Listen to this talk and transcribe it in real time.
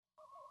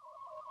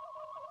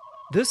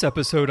This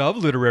episode of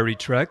Literary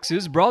Treks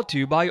is brought to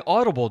you by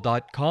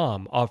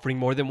Audible.com, offering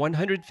more than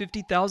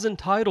 150,000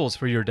 titles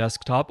for your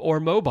desktop or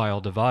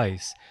mobile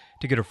device.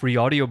 To get a free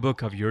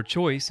audiobook of your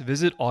choice,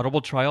 visit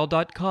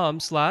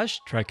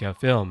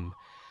audibletrial.com/TrekFM.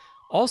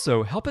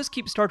 Also, help us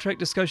keep Star Trek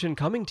discussion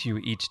coming to you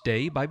each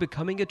day by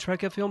becoming a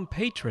Trek FM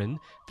patron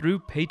through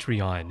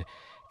Patreon.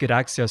 Get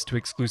access to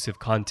exclusive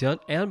content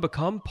and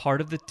become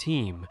part of the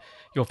team.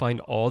 You'll find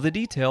all the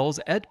details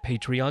at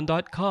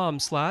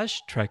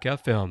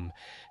patreon.com/TrekFM.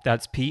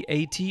 That's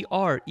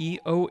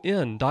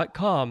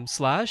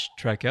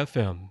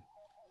patreon.com/TrekFM.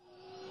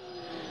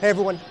 Hey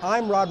everyone,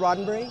 I'm Rod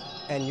Roddenberry,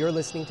 and you're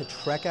listening to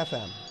Trek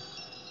FM.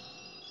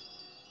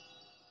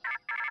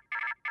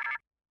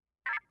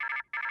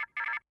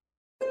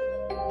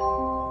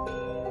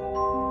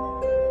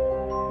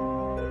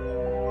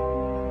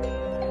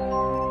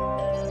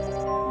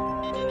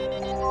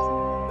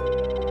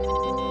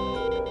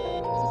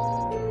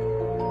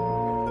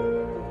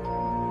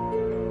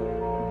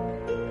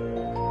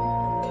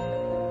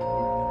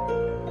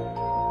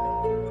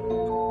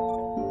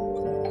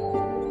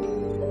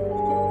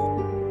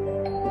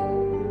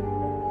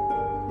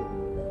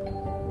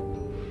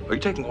 Are you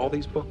taking all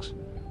these books?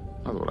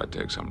 I thought I'd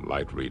take some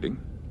light reading,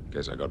 in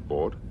case I got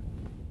bored.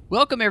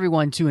 Welcome,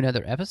 everyone, to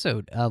another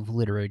episode of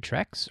Literary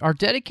Treks, our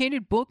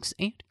dedicated books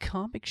and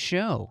comic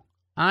show.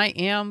 I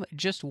am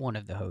just one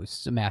of the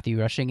hosts,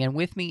 Matthew Rushing, and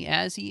with me,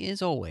 as he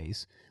is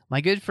always,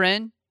 my good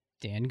friend,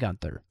 Dan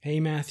Gunther. Hey,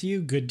 Matthew.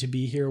 Good to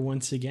be here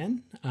once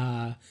again.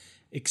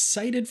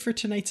 Excited for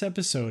tonight's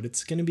episode.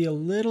 It's going to be a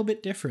little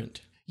bit different.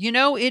 You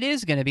know, it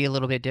is going to be a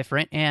little bit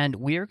different, and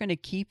we're going to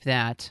keep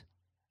that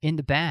in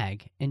the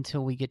bag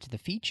until we get to the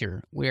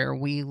feature, where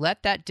we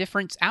let that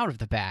difference out of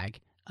the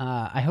bag.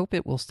 I hope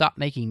it will stop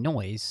making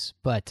noise,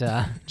 but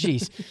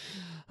geez.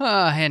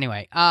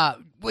 Anyway,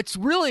 what's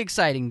really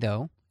exciting,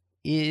 though,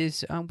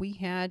 is we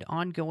had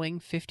Ongoing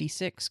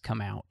 56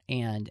 come out,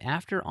 and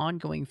after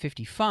Ongoing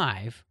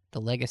 55,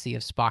 The Legacy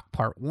of Spock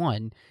Part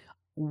 1,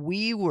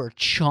 we were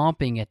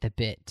chomping at the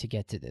bit to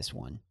get to this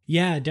one.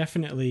 Yeah,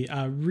 definitely.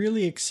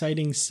 Really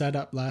exciting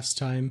setup last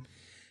time.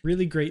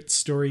 Really great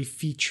story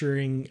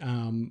featuring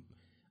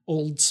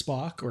old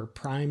Spock or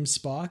Prime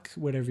Spock,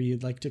 whatever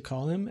you'd like to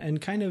call him,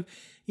 and kind of,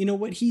 you know,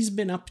 what he's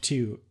been up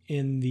to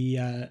in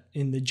the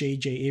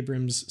J.J.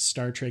 Abrams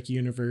Star Trek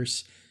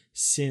universe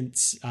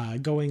since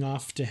going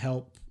off to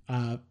help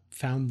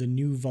found the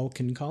new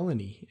Vulcan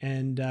colony.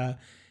 And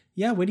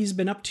yeah, what he's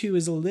been up to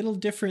is a little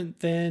different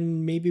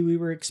than maybe we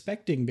were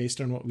expecting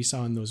based on what we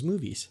saw in those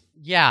movies.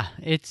 Yeah,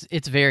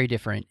 it's very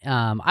different.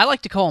 I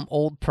like to call him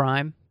Old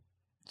Prime.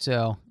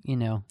 So, you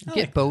know,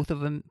 get both of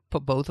them,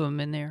 put both of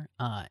them in there.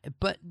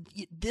 But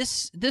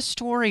this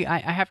story, I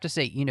have to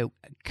say, you know,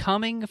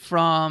 coming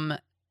from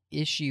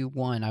issue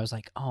 1, I was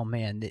like, oh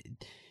man,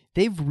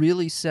 they've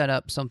really set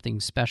up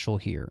something special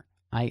here.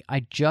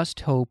 I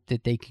just hope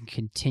that they can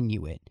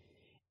continue it.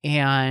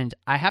 And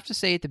I have to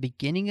say, at the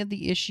beginning of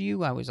the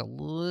issue, I was a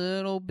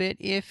little bit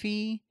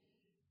iffy,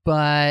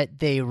 but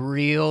they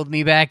reeled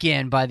me back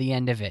in by the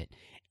end of it.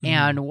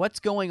 And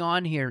what's going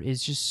on here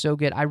is just so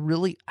good. I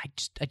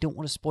don't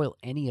want to spoil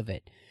any of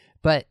it.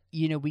 But,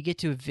 you know, we get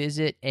to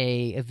visit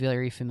a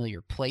very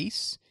familiar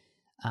place.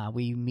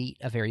 We meet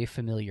a very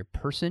familiar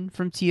person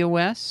from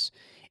TOS.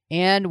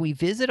 And we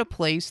visit a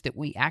place that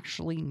we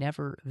actually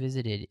never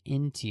visited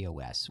in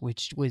TOS,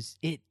 which was,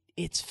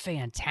 it's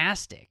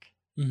fantastic.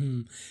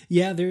 Mm-hmm.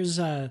 Yeah, there's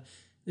a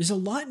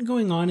lot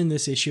going on in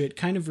this issue. It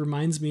kind of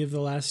reminds me of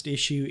the last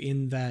issue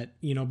in that,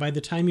 you know, by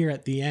the time you're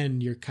at the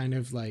end, you're kind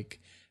of like,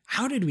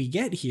 how did we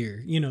get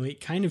here? You know, it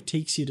kind of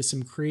takes you to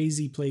some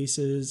crazy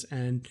places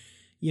and,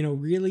 you know,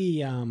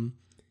 really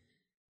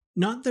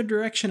not the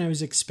direction I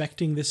was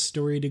expecting this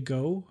story to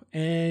go.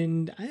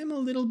 And I am a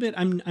little bit,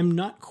 I'm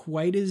not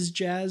quite as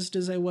jazzed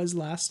as I was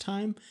last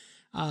time,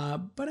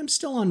 but I'm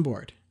still on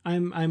board.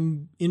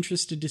 I'm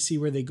interested to see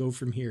where they go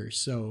from here.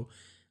 So,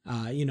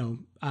 you know,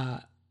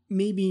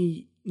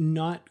 maybe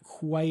not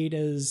quite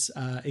as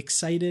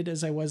excited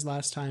as I was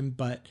last time,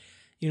 but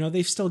you know,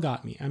 they've still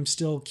got me. I'm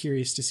still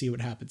curious to see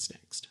what happens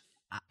next.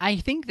 I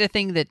think the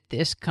thing that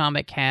this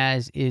comic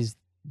has is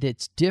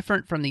that's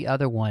different from the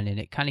other one, and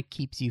it kind of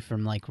keeps you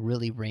from like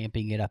really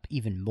ramping it up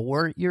even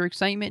more, your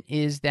excitement,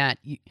 is that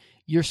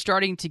you're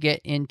starting to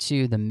get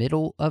into the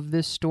middle of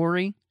this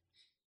story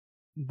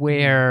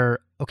where,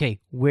 okay,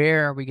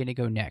 where are we going to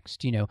go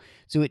next? You know,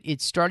 so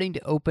it's starting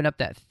to open up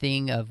that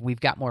thing of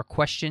we've got more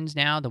questions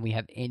now than we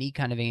have any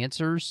kind of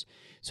answers.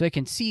 So I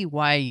can see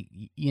why,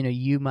 you know,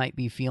 you might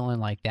be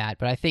feeling like that.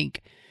 But I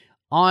think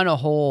on a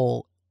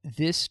whole,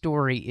 this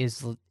story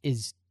is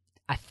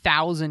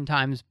 1,000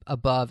 times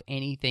above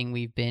anything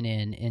we've been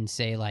in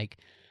say, like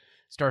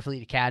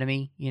Starfleet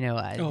Academy. You know,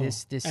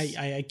 this.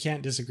 I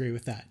can't disagree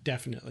with that.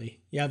 Definitely.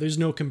 Yeah, there's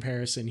no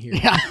comparison here.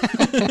 Yeah.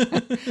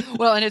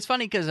 Well, and it's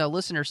funny because a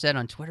listener said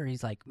on Twitter,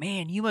 he's like,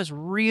 man, you must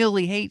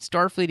really hate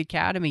Starfleet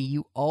Academy.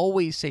 You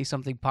always say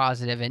something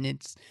positive, and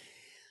it's...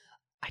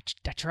 I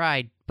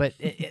tried, but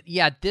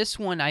yeah, this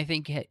one I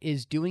think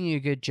is doing a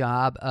good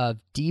job of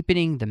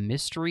deepening the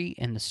mystery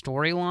and the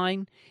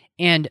storyline,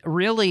 And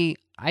really,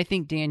 I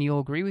think, Dan, you'll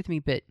agree with me,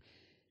 but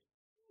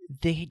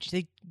they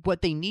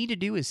what they need to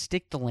do is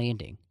stick the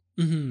landing.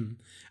 Mm-hmm.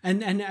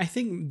 And I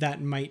think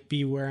that might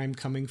be where I'm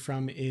coming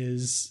from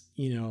is,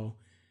 you know,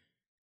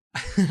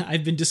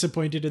 I've been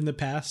disappointed in the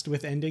past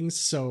with endings,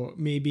 so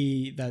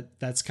maybe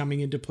that's coming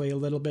into play a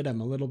little bit.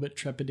 I'm a little bit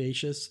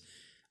trepidatious.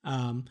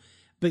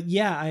 But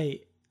yeah,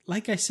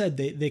 like I said,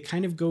 they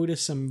kind of go to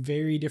some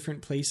very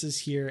different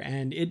places here,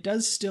 and it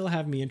does still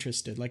have me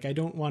interested. Like, I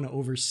don't want to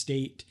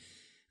overstate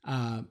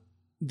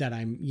that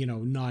I'm, you know,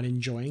 not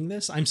enjoying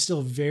this. I'm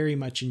still very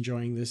much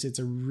enjoying this. It's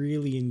a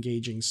really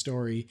engaging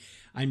story.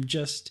 I'm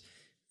just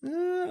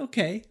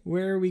okay.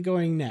 Where are we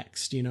going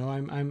next? You know,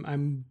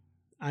 I'm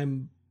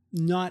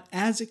not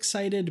as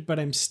excited, but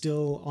I'm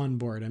still on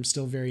board. I'm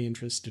still very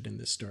interested in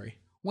this story.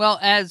 Well,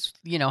 as,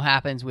 you know,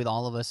 happens with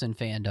all of us in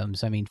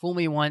fandoms. I mean, fool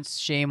me once,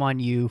 shame on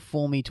you.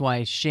 Fool me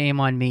twice, shame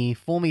on me.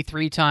 Fool me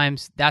 3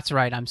 times. That's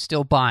right. I'm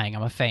still buying.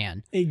 I'm a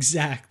fan.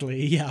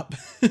 Exactly. Yep.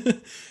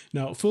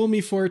 No, fool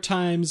me 4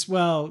 times.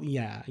 Well,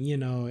 yeah, you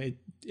know,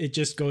 it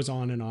just goes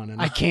on and on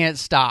and on. I can't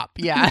stop.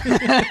 Yeah.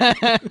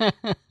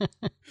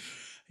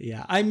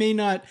 Yeah. I may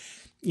not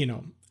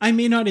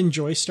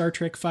enjoy Star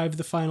Trek V: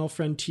 The Final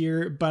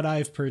Frontier, but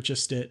I've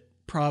purchased it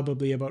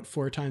probably about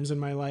 4 times in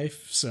my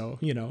life. So,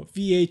 you know,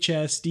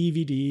 VHS,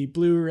 DVD,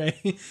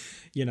 Blu-ray,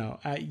 you know,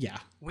 yeah.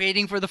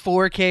 Waiting for the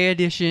 4K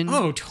edition.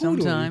 Oh,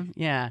 totally. Sometime.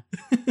 Yeah.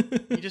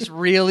 You just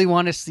really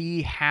want to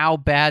see how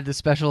bad the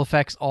special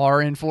effects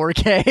are in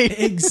 4K.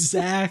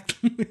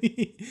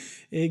 Exactly.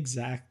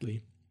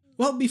 Exactly.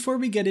 Well, before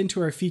we get into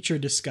our feature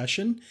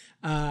discussion,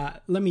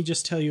 let me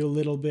just tell you a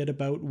little bit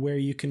about where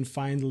you can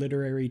find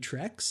Literary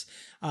Treks.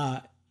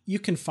 You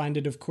can find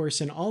it, of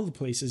course, in all the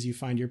places you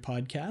find your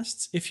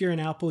podcasts. If you're an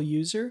Apple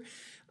user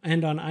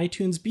and on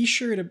iTunes, be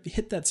sure to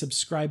hit that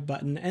subscribe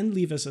button and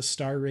leave us a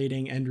star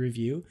rating and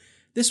review.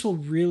 This will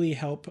really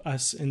help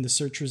us in the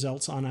search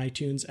results on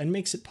iTunes and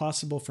makes it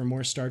possible for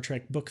more Star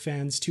Trek book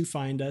fans to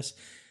find us,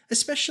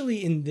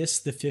 especially in the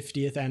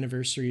 50th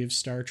anniversary of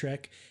Star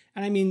Trek.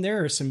 And I mean,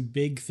 there are some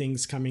big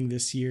things coming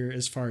this year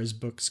as far as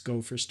books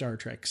go for Star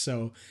Trek.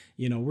 So,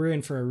 you know, we're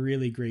in for a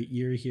really great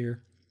year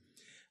here.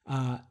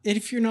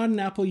 If you're not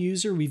an Apple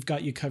user, we've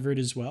got you covered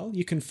as well.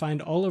 You can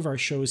find all of our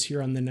shows here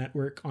on the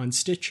network on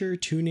Stitcher,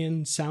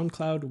 TuneIn,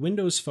 SoundCloud,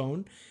 Windows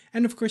Phone,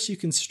 and of course you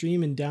can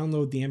stream and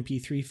download the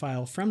MP3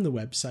 file from the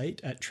website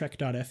at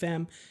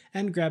trek.fm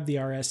and grab the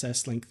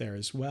RSS link there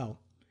as well.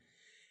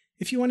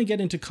 If you want to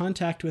get into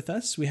contact with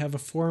us, we have a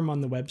forum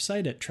on the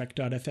website at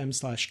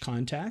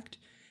trek.fm/contact.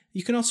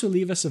 You can also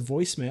leave us a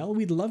voicemail.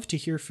 We'd love to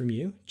hear from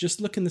you.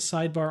 Just look in the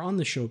sidebar on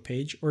the show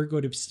page or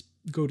go to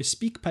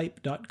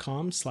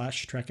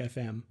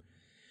speakpipe.com/trekfm.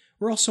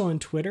 We're also on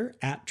Twitter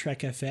at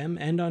TrekFM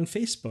and on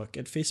Facebook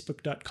at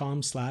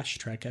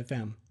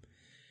facebook.com/trekfm.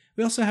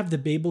 We also have the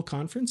Babel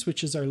Conference,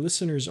 which is our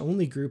listeners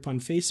only group on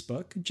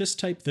Facebook. Just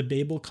type the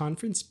Babel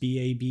Conference,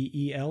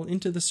 BABEL,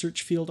 into the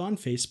search field on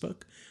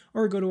Facebook,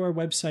 or go to our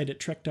website at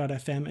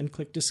trek.fm and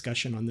click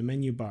discussion on the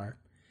menu bar.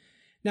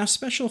 Now,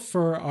 special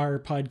for our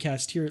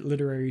podcast here at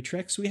Literary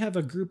Treks, we have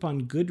a group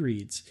on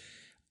Goodreads.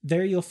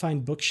 There you'll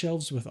find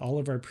bookshelves with all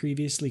of our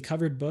previously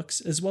covered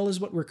books, as well as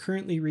what we're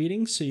currently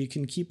reading, so you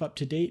can keep up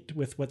to date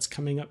with what's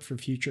coming up for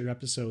future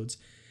episodes.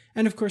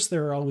 And of course,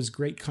 there are always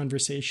great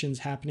conversations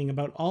happening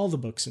about all the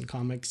books and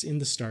comics in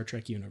the Star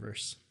Trek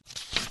universe.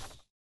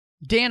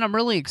 Dan, I'm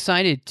really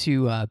excited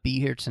to be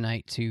here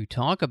tonight to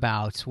talk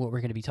about what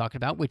we're going to be talking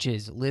about, which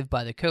is Live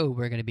by the Code.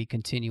 We're going to be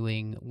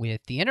continuing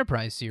with the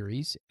Enterprise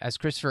series, as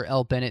Christopher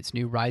L. Bennett's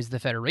new Rise of the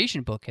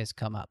Federation book has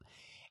come up.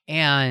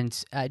 And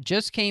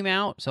just came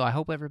out, so I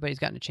hope everybody's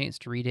gotten a chance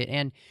to read it.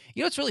 And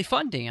you know what's really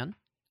fun, Dan,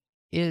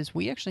 is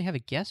we actually have a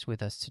guest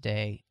with us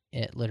today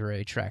at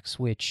Literary Treks,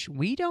 which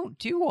we don't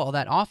do all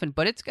that often,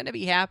 but it's going to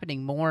be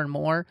happening more and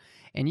more.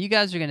 And you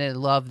guys are going to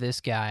love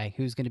this guy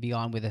who's going to be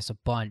on with us a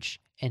bunch.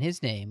 And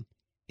his name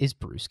is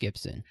Bruce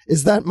Gibson.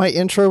 Is that my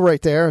intro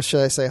right there? Or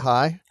should I say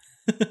hi?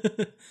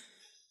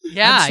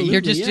 Yeah,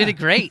 you just did it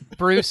great,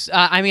 Bruce.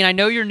 I mean, I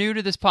know you're new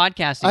to this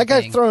podcasting I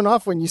got thing. thrown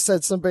off when you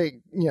said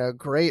somebody,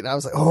 great. And I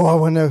was like, oh, I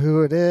want to know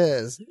who it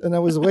is. And I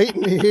was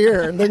waiting to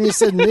hear. And then you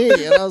said me.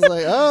 And I was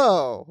like,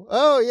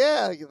 oh,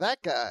 yeah,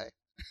 that guy.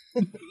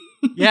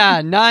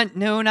 Yeah,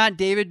 not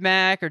David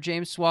Mack or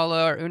James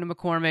Swallow or Una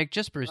McCormick,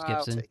 just Bruce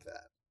Gibson. I'll take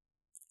that.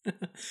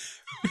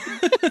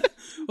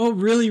 Well,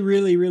 really,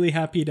 really, really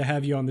happy to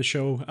have you on the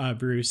show,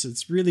 Bruce.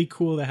 It's really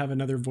cool to have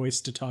another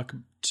voice to talk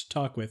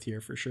with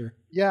here for sure.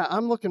 Yeah,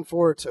 I'm looking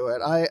forward to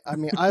it. I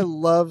mean, I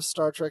love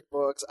Star Trek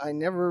books. I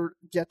never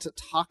get to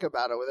talk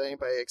about it with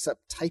anybody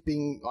except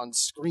typing on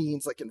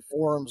screens like in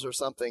forums or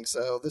something.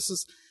 So this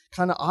is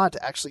kind of odd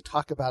to actually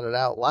talk about it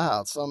out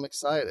loud. So I'm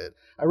excited.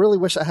 I really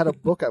wish I had a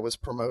book I was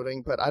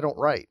promoting, but I don't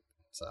write.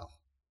 So,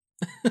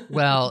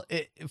 Well,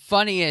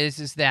 funny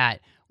is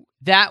that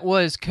That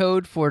was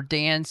code for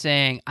Dan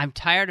saying, I'm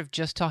tired of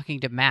just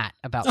talking to Matt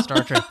about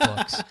Star Trek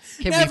books.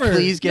 Can we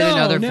please get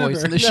another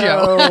voice in the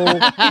show? No,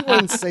 he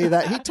wouldn't say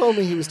that. He told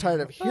me he was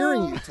tired of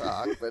hearing you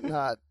talk, but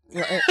not...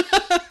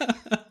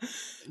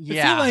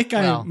 Yeah, I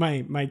feel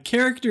like my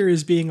character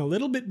is being a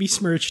little bit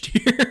besmirched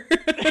here.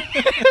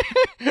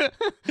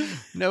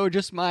 No,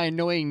 just my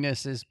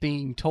annoyingness is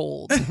being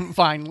told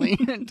finally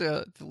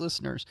to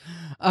listeners.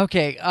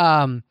 Okay,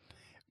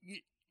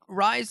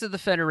 Rise of the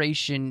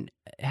Federation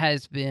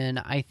has been,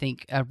 I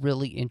think, a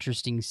really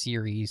interesting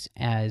series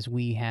as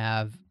we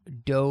have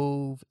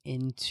dove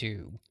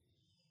into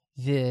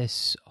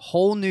this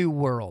whole new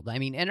world. I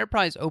mean,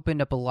 Enterprise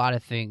opened up a lot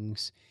of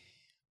things,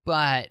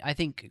 but I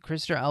think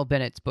Christopher L.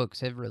 Bennett's books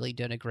have really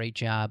done a great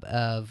job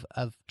of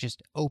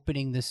just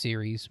opening the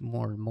series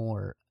more and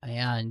more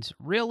and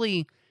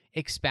really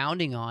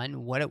expounding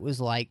on what it was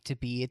like to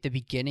be at the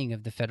beginning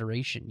of the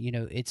Federation,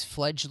 its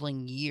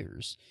fledgling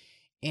years.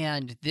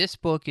 And this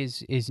book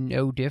is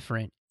no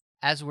different,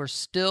 as we're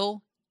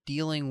still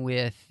dealing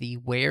with the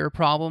where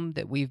problem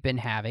that we've been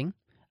having.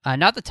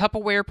 Not the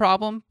Tupperware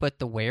problem, but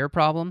the where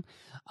problem.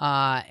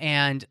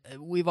 And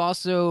we've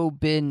also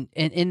been,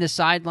 in the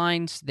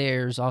sidelines,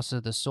 there's also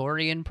the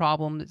Saurian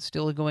problem that's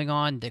still going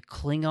on. The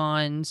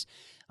Klingons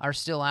are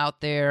still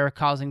out there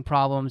causing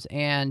problems.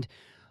 And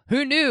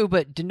who knew,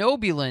 but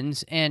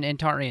Denobulans and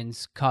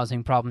Antarians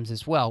causing problems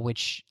as well,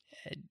 which...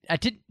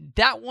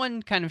 that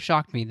one kind of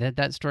shocked me, that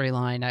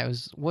storyline I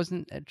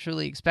wasn't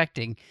truly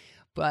expecting,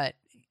 but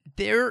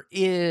there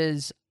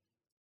is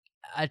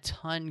a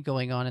ton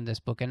going on in this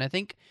book, and I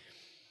think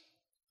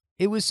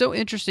it was so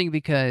interesting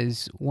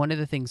because one of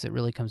the things that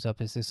really comes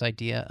up is this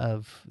idea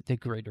of the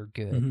greater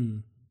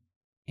good,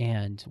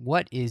 and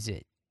what is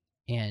it?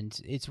 And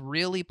it's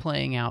really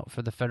playing out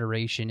for the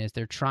Federation as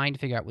they're trying to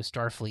figure out with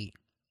Starfleet,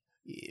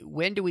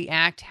 when do we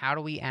act? How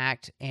do we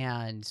act?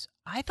 And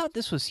I thought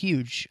this was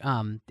huge.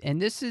 And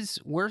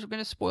we're going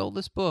to spoil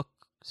this book.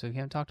 So if you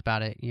haven't talked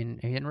about it, you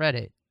haven't read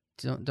it,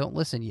 don't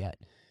listen yet.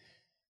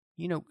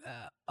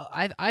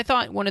 I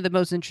thought one of the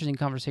most interesting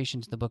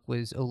conversations in the book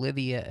was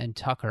Olivia and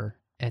Tucker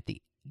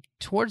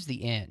towards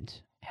the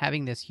end,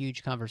 having this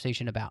huge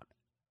conversation about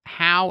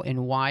how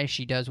and why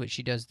she does what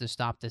she does to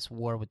stop this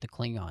war with the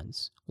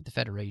Klingons, with the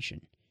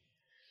Federation.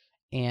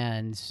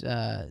 And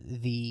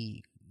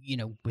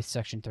with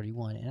Section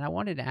 31. And I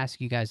wanted to ask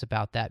you guys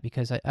about that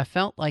because I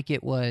felt like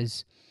it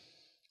was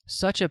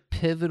such a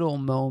pivotal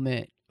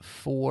moment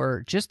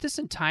for just this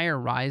entire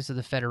Rise of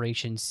the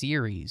Federation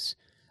series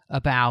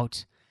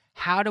about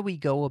how do we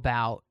go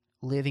about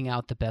living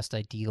out the best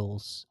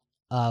ideals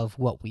of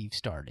what we've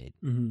started.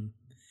 Mm-hmm.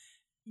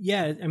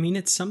 Yeah, I mean,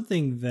 it's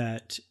something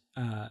that,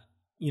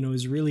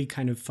 is really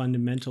kind of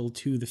fundamental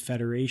to the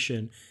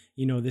Federation.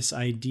 This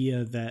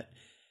idea that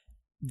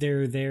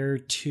they're there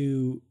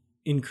to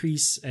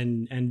increase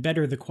and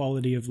better the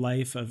quality of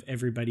life of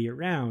everybody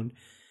around.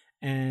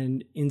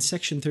 And in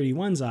Section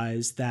 31's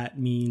eyes, that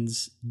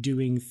means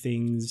doing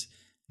things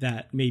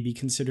that may be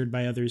considered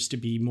by others to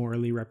be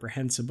morally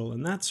reprehensible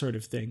and that sort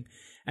of thing.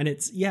 And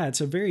it's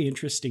a very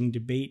interesting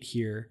debate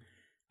here.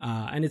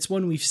 And it's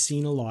one we've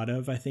seen a lot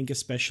of, I think,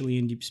 especially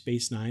in Deep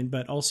Space Nine,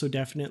 but also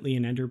definitely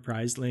in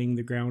Enterprise, laying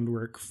the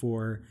groundwork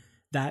for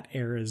that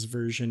era's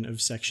version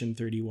of Section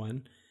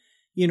 31,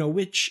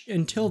 which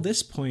until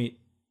this point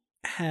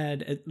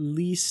had at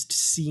least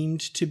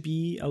seemed to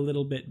be a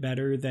little bit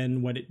better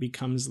than what it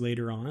becomes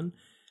later on.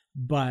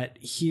 But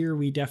here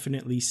we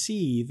definitely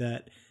see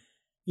that,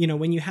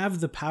 when you have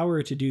the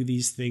power to do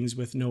these things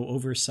with no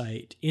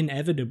oversight,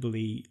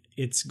 inevitably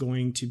it's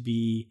going to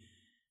be,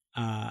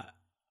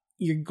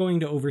 you're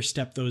going to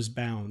overstep those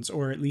bounds,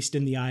 or at least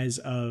in the eyes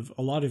of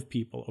a lot of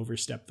people,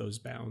 overstep those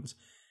bounds.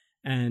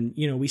 And,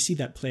 we see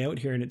that play out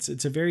here, and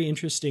it's a very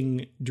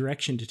interesting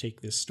direction to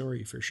take this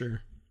story for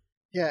sure.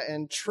 Yeah,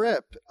 and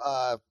Tripp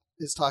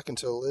is talking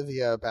to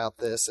Olivia about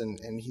this,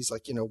 and he's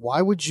like,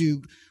 why would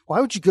you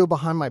go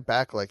behind my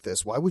back like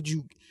this? Why would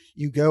you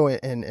go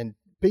and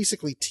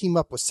basically team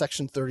up with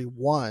Section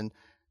 31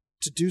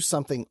 to do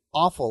something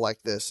awful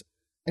like this?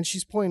 And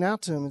she's pointing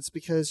out to him, it's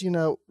because,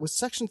 with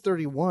Section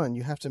 31,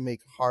 you have to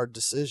make hard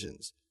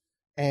decisions.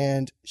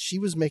 And she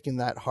was making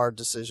that hard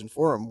decision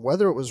for him,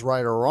 whether it was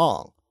right or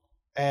wrong.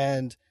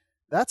 And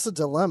that's a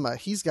dilemma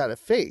he's got to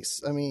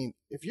face. I mean,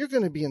 if you're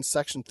going to be in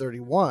Section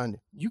 31,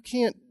 you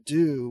can't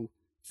do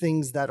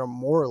things that are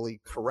morally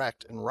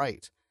correct and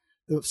right.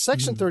 The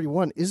Section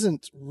 31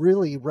 isn't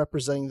really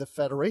representing the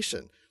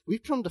Federation.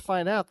 We've come to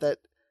find out that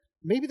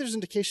maybe there's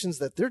indications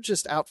that they're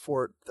just out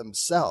for it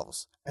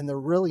themselves, and they're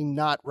really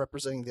not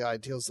representing the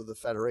ideals of the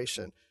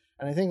Federation.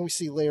 And I think we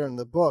see later in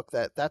the book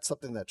that that's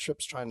something that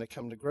Tripp's trying to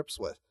come to grips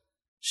with.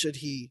 Should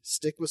he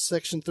stick with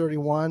Section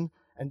 31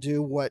 and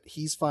do what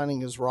he's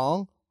finding is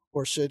wrong,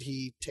 or should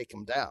he take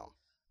him down?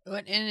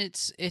 And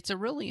it's a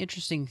really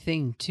interesting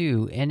thing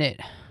too, and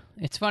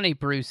it's funny,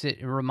 Bruce.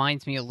 It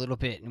reminds me a little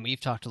bit, and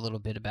we've talked a little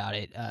bit about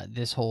it.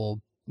 This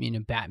whole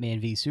Batman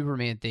v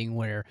Superman thing,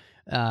 where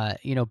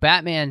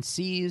Batman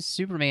sees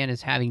Superman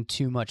as having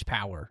too much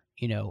power,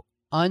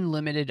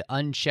 unlimited,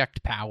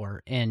 unchecked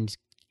power, and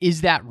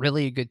is that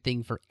really a good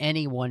thing for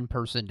any one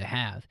person to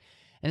have?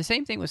 And the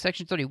same thing with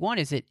Section 31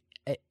 is it,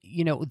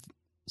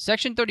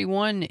 Section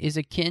 31 is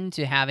akin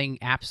to having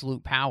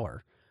absolute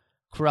power,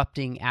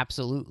 corrupting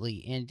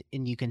absolutely.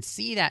 And you can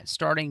see that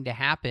starting to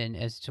happen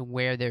as to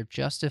where they're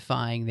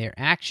justifying their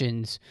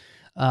actions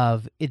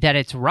of that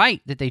it's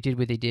right that they did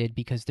what they did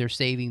because they're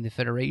saving the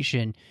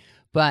Federation.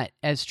 But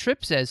as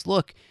Tripp says,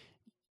 look,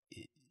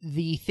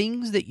 the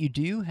things that you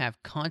do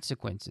have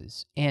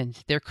consequences, and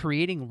they're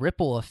creating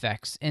ripple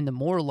effects. And the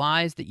more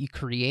lies that you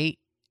create,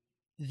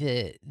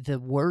 the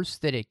worse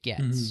that it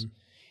gets.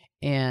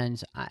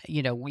 And,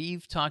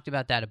 we've talked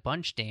about that a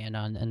bunch, Dan,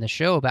 on the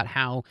show about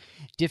how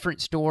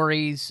different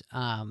stories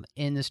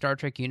in the Star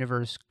Trek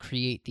universe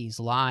create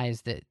these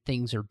lies that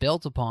things are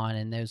built upon,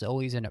 and those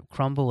always end up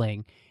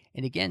crumbling.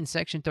 And again,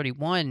 Section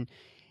 31,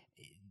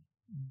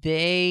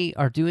 they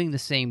are doing the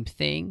same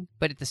thing,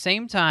 but at the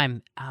same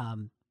time,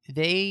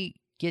 they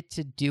get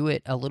to do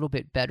it a little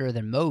bit better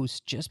than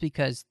most just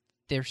because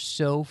they're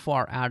so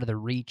far out of the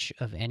reach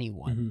of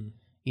anyone.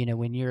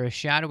 When you're a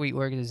shadowy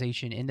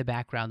organization in the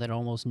background that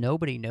almost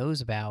nobody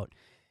knows about,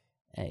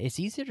 it's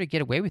easier to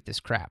get away with this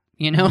crap,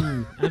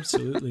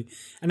 Absolutely.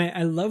 And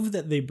I love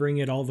that they bring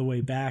it all the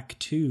way back,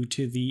 to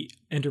the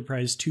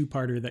Enterprise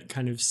two-parter that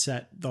kind of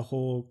set the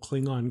whole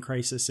Klingon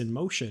crisis in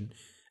motion.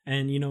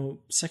 And,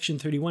 Section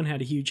 31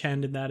 had a huge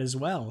hand in that as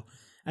well.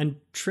 And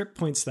Tripp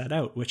points that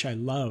out, which I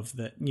love,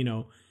 that,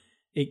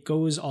 it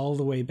goes all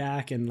the way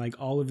back, and like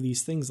all of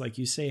these things, like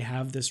you say,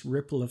 have this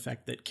ripple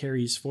effect that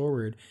carries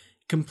forward.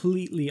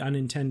 Completely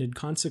unintended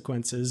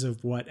consequences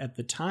of what at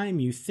the time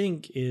you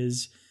think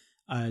is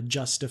a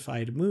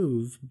justified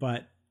move,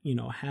 but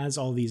has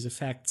all these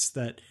effects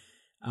that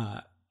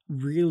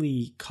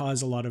really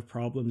cause a lot of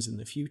problems in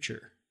the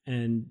future,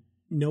 and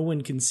no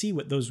one can see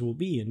what those will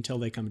be until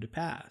they come to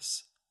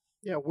pass.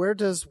 Yeah, where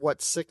does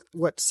what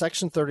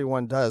Section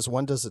 31 does?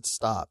 When does it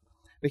stop?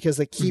 Because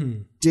they keep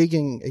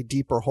digging a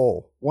deeper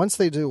hole. Once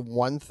they do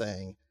one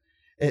thing,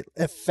 it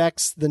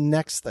affects the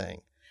next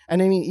thing.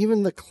 And I mean,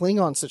 even the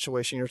Klingon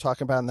situation you're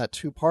talking about in that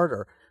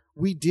two-parter,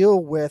 we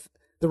deal with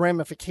the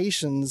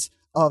ramifications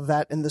of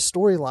that in the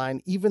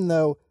storyline, even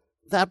though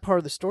that part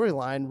of the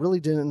storyline really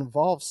didn't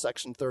involve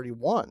Section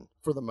 31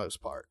 for the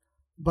most part.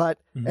 But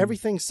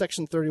everything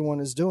Section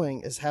 31 is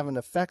doing is having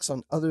effects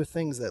on other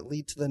things that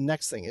lead to the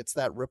next thing. It's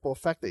that ripple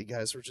effect that you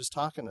guys were just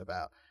talking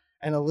about.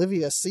 And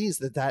Olivia sees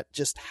that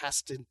just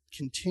has to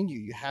continue.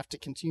 You have to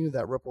continue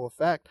that ripple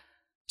effect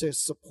to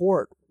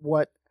support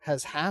what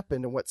has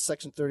happened and what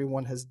Section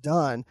 31 has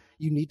done.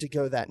 You need to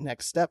go that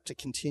next step to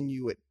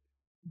continue it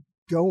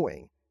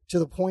going, to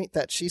the point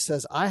that she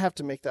says, I have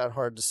to make that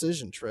hard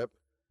decision, Tripp,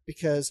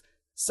 because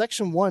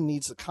Section 1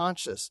 needs the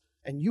conscious,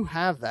 and you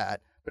have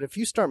that. But if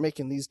you start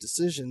making these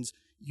decisions,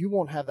 you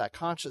won't have that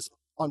conscious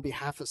on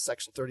behalf of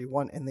Section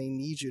 31, and they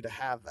need you to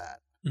have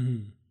that.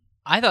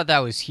 I thought that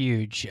was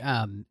huge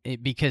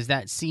because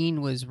that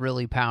scene was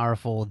really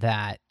powerful,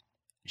 that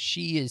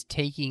she is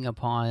taking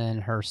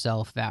upon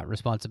herself that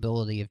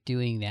responsibility of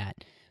doing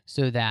that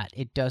so that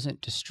it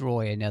doesn't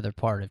destroy another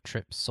part of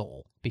Tripp's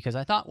soul. Because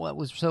I thought what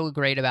was so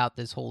great about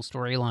this whole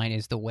storyline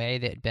is the way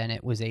that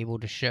Bennett was able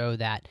to show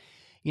that,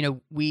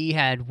 we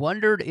had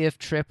wondered if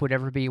Tripp would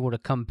ever be able to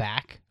come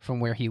back from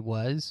where he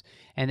was,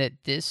 and that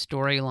this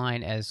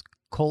storyline as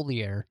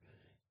Collier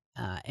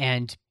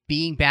and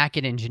being back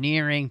in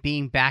engineering,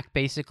 being back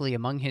basically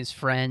among his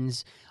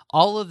friends,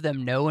 all of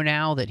them know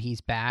now that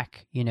he's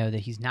back,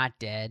 that he's not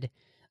dead.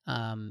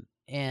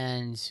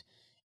 And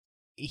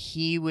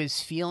he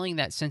was feeling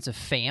that sense of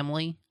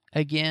family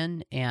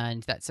again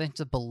and that sense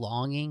of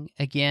belonging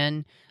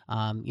again.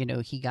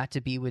 He got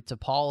to be with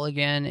T'Pol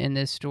again in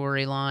this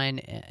storyline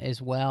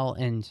as well.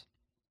 And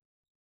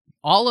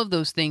all of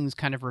those things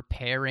kind of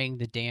repairing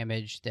the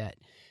damage that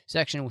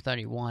Section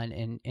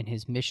 31 and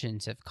his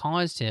missions have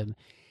caused him.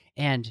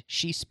 And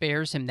she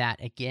spares him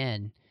that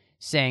again,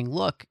 saying,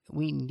 look,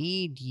 we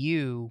need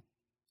you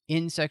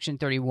in Section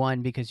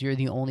 31 because you're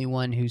the only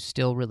one who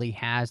still really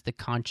has the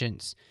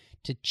conscience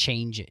to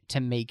change it,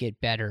 to make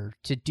it better,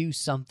 to do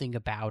something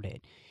about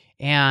it.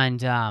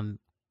 And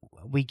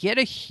we get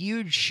a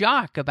huge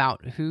shock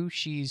about who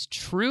she's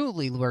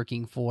truly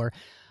working for.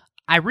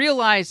 I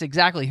realized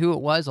exactly who it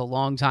was a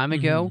long time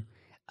ago,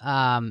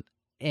 but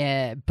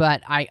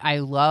I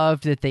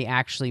loved that they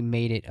actually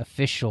made it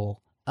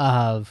official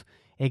of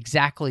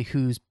exactly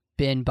who's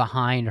been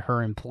behind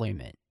her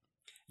employment.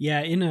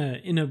 Yeah, in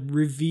a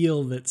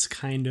reveal that's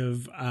kind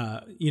of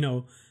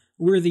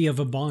worthy of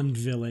a Bond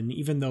villain,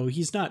 even though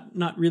he's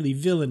not really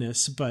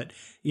villainous, but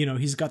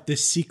he's got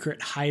this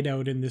secret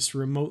hideout in this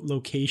remote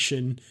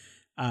location,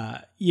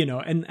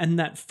 and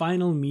that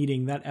final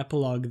meeting, that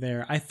epilogue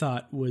there, I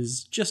thought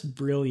was just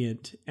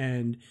brilliant.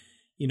 And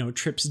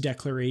Tripp's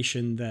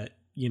declaration that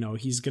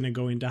he's going to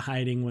go into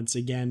hiding once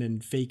again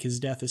and fake his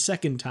death a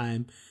second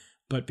time,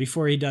 but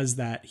before he does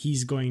that,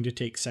 he's going to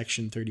take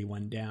Section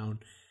 31 down.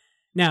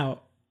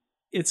 Now,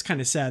 it's kind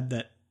of sad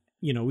that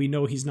we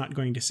know he's not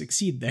going to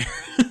succeed there,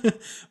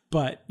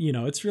 but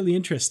it's really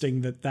interesting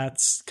that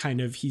that's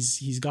kind of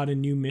he's got a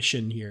new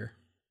mission here.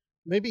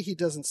 maybe he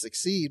doesn't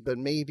succeed, but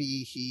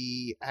maybe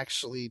he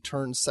actually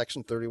turns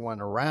Section 31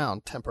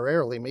 around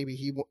temporarily. Maybe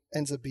he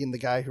ends up being the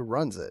guy who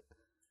runs it.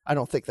 I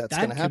don't think that's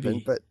going to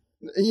happen, but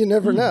you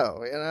never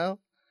know, you know?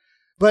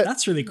 But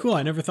that's really cool.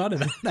 I never thought of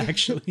that,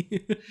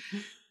 actually.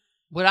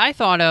 What I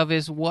thought of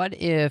is, what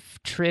if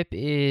Tripp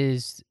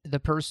is the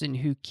person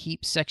who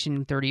keeps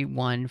Section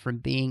 31 from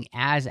being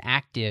as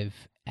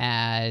active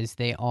as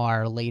they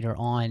are later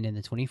on in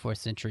the 24th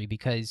century?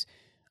 Because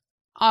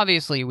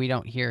obviously we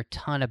don't hear a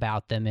ton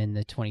about them in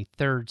the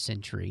 23rd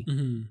century.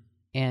 Mm-hmm.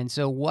 And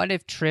so what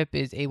if Tripp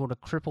is able to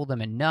cripple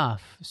them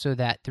enough so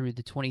that through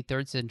the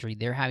 23rd century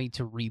they're having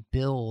to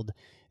rebuild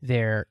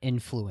their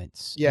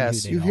influence?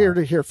 Yes, you hear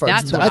to hear, folks.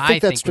 That's what I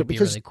think that's true, would be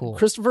because really cool.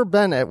 Christopher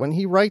Bennett, when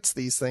he writes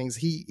these things,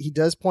 he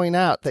does point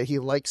out that he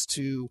likes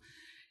to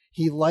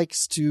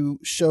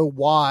show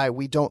why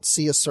we don't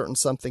see a certain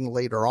something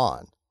later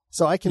on.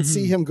 So I can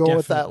see him go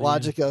with that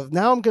logic of,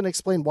 now I'm going to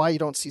explain why you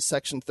don't see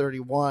Section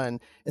 31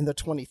 in the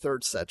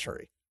 23rd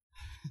century.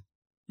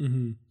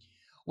 Mm-hmm.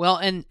 Well,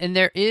 and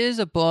there is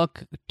a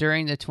book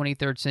during the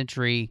 23rd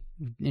century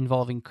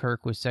involving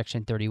Kirk with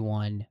Section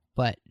 31.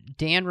 But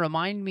Dan,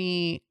 remind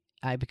me,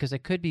 because I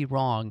could be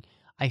wrong,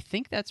 I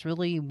think that's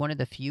really one of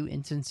the few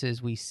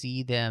instances we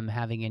see them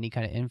having any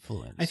kind of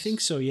influence. I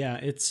think so, yeah.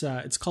 It's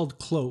called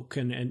Cloak,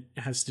 and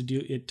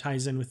it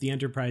ties in with the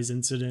Enterprise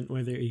incident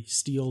where they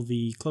steal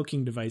the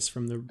cloaking device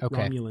from the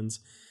Romulans.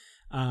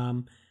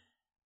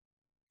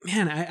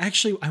 Man,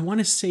 I want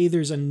to say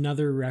there's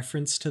another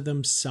reference to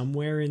them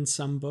somewhere in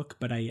some book,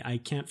 but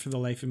I can't for the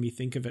life of me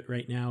think of it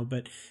right now.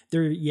 But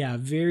they're,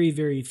 very,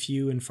 very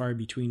few and far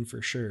between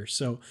for sure.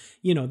 So,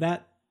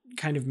 that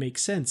kind of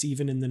makes sense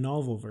even in the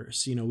novel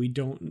verse. We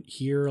don't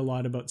hear a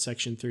lot about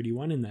Section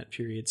 31 in that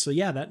period. So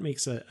yeah, that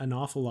makes an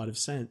awful lot of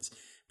sense.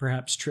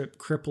 Perhaps Tripp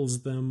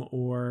cripples them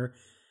or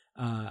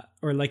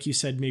like you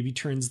said, maybe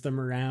turns them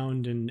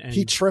around and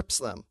he trips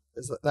them.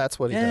 That's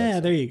what he does. Yeah,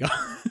 there you go.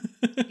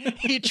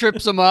 He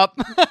trips them up.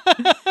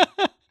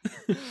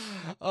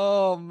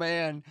 Oh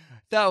man,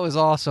 that was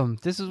awesome.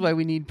 This is why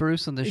we need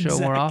Bruce on the show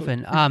more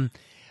often.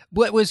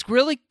 What was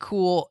really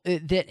cool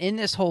that in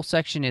this whole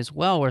section as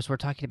well, as we're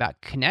talking about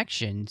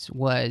connections,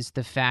 was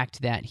the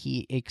fact that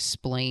he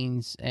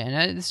explains,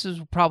 and this is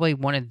probably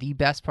one of the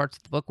best parts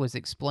of the book, was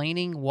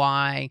explaining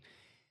why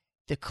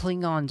the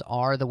Klingons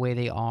are the way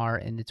they are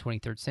in the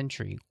 23rd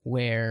century,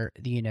 where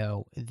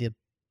the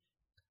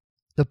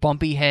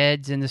bumpy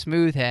heads and the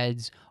smooth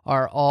heads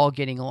are all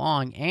getting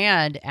along,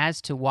 and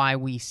as to why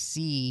we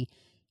see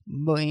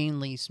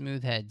mainly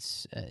smooth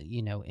heads,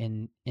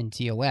 in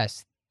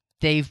TOS.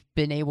 They've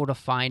been able to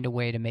find a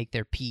way to make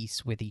their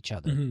peace with each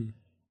other. Mm-hmm.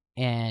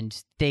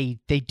 And they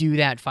do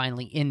that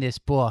finally in this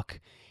book.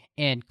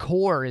 And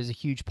Core is a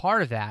huge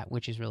part of that,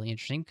 which is really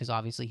interesting because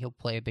obviously he'll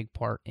play a big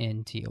part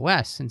in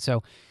TOS. And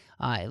so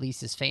at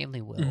least his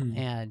family will. Mm-hmm.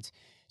 And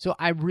so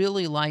I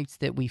really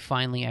liked that we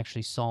finally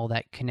actually saw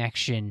that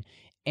connection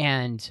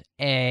and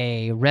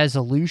a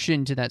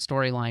resolution to that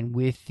storyline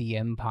with the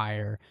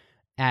Empire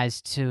as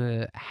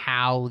to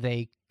how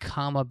they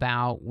come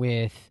about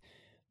with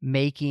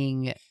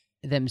making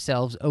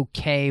themselves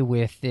okay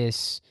with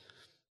this,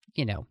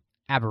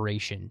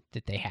 aberration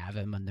that they have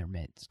in their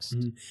midst.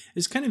 Mm-hmm.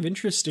 It's kind of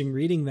interesting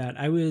reading that.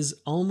 I was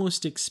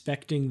almost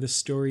expecting the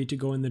story to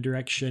go in the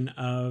direction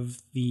of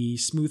the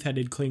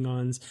smooth-headed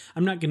Klingons.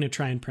 I'm not going to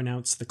try and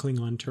pronounce the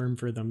Klingon term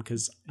for them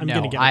because I'm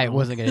going to get it wrong. I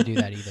wasn't going to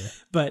do that either.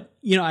 But,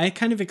 I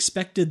kind of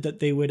expected that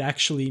they would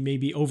actually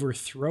maybe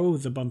overthrow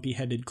the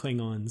bumpy-headed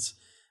Klingons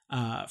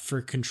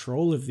for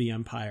control of the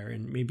Empire,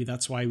 and maybe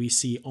that's why we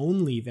see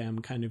only them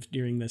kind of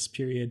during this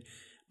period.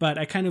 But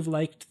I kind of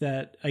liked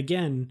that,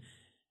 again,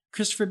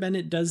 Christopher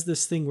Bennett does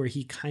this thing where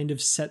he kind of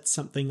sets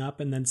something up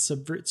and then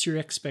subverts your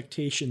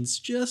expectations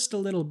just a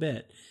little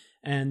bit.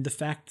 And the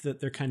fact that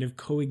they're kind of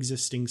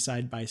coexisting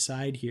side by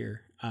side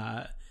here,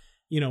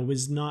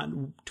 was not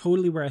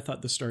totally where I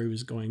thought the story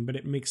was going, but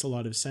it makes a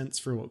lot of sense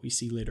for what we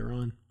see later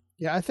on.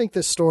 Yeah, I think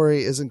this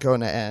story isn't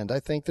going to end. I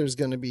think there's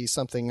going to be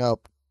something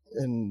up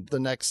in the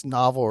next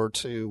novel or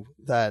two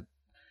that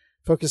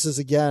focuses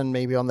again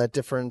maybe on that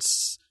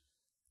difference,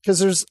 because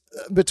there's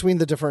between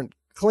the different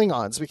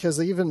Klingons, because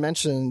they even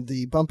mentioned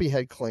the bumpy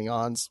head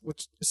Klingons,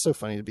 which is so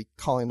funny to be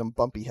calling them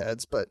bumpy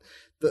heads, but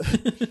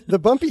the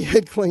bumpy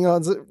head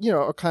Klingons,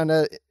 are kind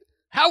of...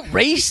 How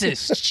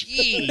racist!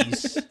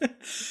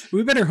 Jeez.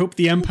 We better hope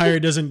the Empire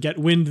doesn't get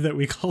wind that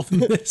we call them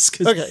this,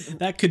 because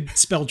that could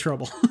spell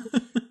trouble.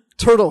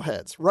 Turtle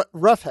heads,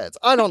 rough heads.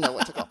 I don't know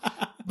what to call.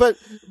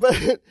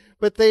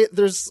 But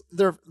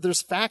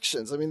there's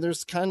factions. I mean,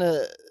 there's kind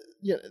of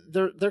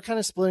they're kind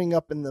of splitting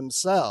up in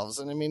themselves,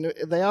 and I mean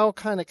they all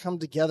kind of come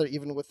together,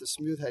 even with the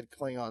smoothhead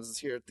Klingons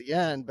here at the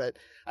end. But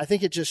I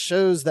think it just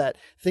shows that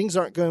things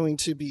aren't going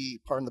to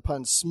be, pardon the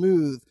pun,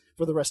 smooth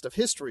for the rest of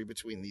history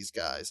between these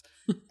guys.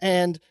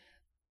 And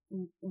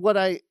what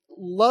I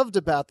loved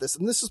about this,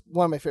 and this is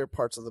one of my favorite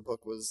parts of the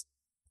book, was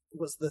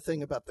the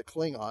thing about the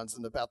Klingons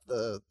and about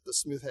the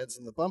smooth heads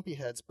and the bumpy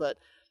heads. But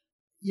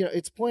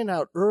it's pointed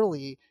out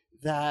early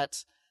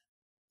that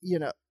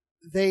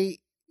they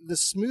the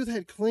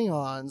smoothhead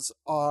Klingons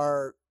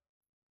are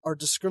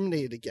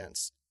discriminated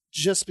against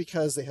just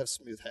because they have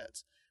smooth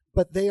heads.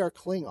 But they are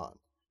Klingon.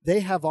 They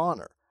have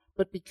honor.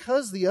 But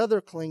because the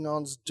other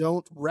Klingons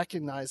don't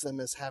recognize them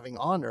as having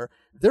honor,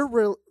 they're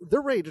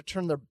ready to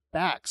turn their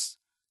backs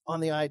on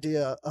the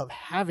idea of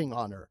having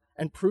honor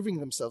and proving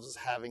themselves as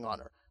having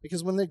honor.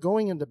 Because when they're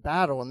going into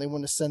battle and they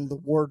want to send the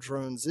war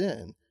drones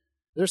in,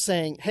 they're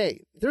saying,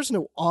 hey, there's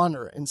no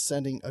honor in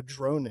sending a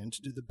drone in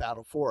to do the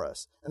battle for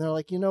us. And they're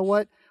like, you know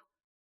what?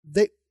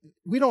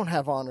 We don't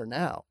have honor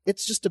now.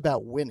 It's just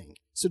about winning.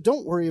 So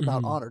don't worry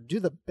about honor. Do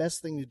the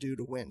best thing to do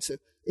to win. So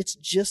it's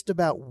just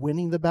about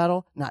winning the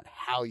battle, not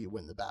how you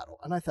win the battle.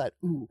 And I thought,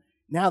 ooh,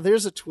 now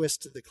there's a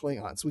twist to the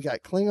Klingons. We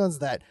got Klingons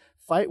that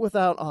fight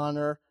without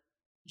honor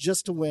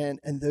just to win,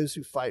 and those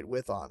who fight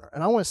with honor.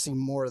 And I want to see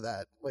more of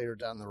that later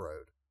down the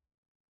road.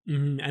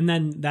 And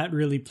then that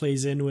really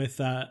plays in with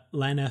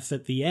Laneth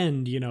at the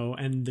end,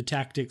 and the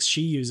tactics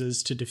she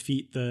uses to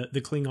defeat the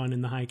Klingon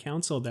in the High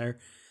Council there.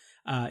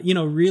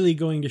 Really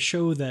going to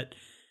show that,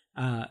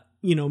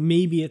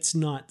 maybe it's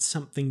not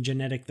something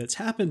genetic that's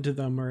happened to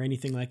them or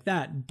anything like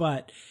that,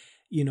 but,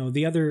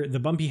 the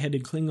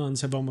bumpy-headed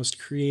Klingons have almost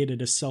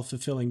created a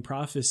self-fulfilling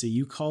prophecy.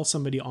 You call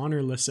somebody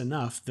honorless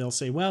enough, they'll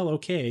say, well,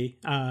 okay,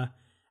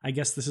 I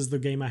guess this is the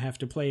game I have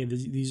to play.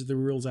 These are the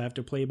rules I have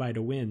to play by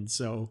to win.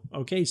 So,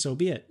 okay, so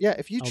be it. Yeah,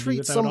 if you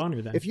treat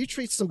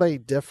somebody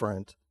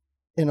different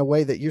in a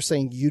way that you're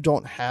saying you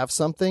don't have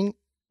something,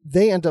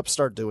 they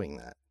start doing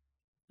that.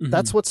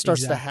 That's what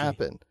starts to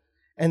happen.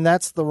 And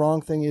that's the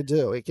wrong thing you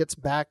do. It gets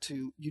back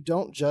to, you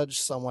don't judge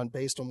someone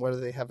based on whether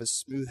they have a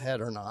smooth head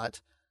or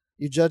not.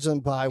 You judge them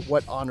by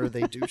what honor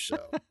they do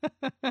show.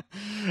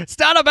 It's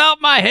not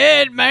about my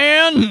head,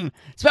 man.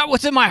 It's about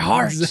what's in my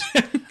heart.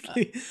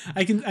 Exactly.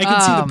 I can see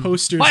the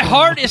posters. My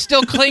heart is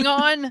still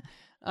Klingon.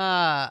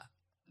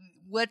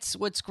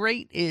 What's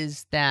great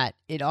is that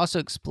it also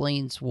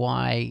explains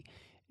why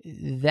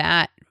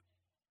that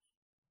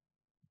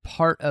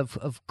part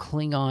of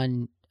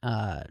Klingon,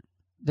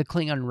 the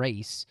Klingon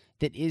race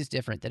that is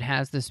different, that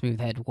has the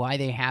smooth head, why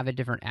they have a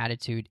different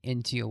attitude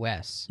in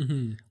TOS,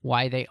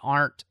 why they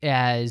aren't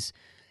as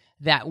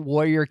that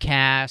warrior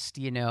caste,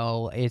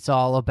 it's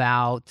all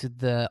about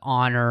the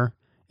honor.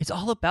 It's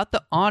all about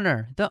the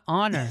honor.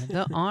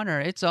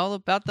 It's all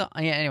about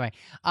anyway.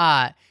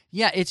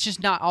 It's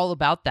just not all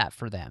about that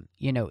for them.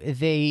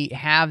 They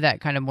have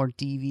that kind of more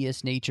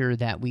devious nature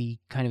that we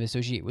kind of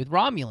associate with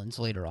Romulans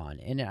later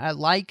on. And I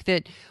like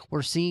that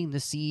we're seeing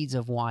the seeds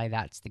of why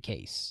that's the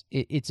case.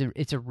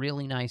 It's a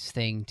really nice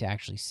thing to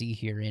actually see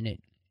here in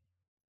it.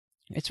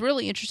 It's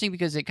really interesting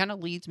because it kind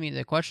of leads me to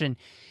the question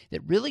that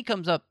really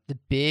comes up the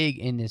big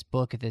in this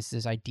book,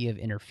 this idea of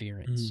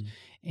interference.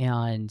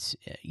 And,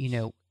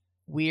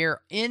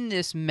 we're in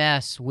this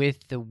mess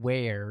with the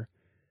where,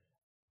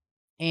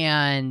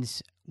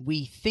 and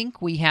we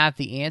think we have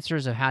the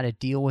answers of how to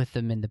deal with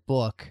them in the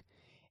book,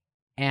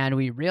 and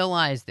we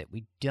realize that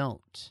we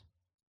don't.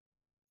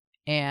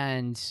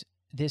 And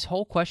this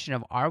whole question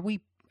of, are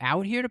we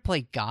out here to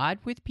play God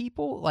with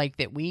people? Like,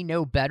 that we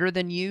know better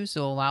than you,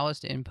 so allow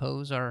us to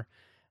impose our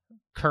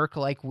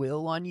Kirk-like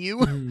will on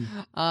you?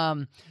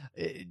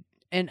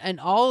 And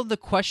all of the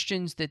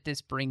questions that this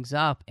brings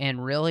up,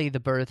 and really the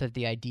birth of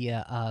the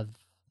idea of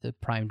the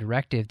Prime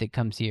Directive that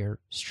comes here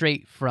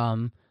straight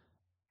from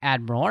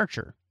Admiral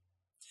Archer.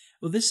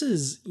 Well, this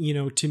is,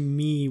 to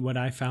me, what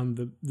I found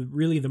the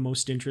really the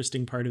most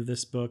interesting part of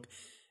this book,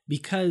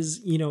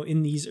 because,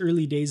 in these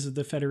early days of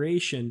the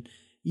Federation,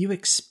 you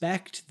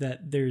expect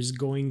that there's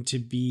going to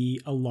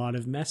be a lot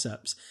of mess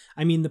ups.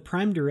 I mean, the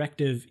Prime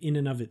Directive in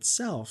and of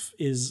itself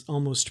is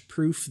almost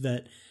proof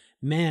that,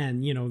 man,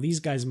 these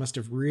guys must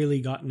have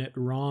really gotten it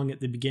wrong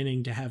at the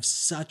beginning to have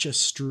such a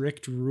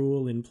strict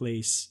rule in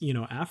place,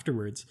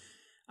 afterwards.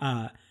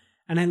 And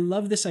I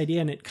love this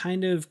idea, and it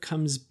kind of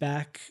comes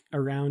back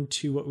around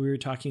to what we were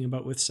talking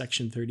about with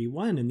Section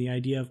 31 and the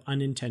idea of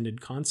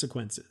unintended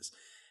consequences.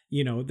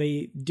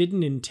 They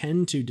didn't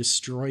intend to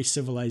destroy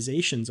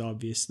civilizations,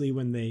 obviously,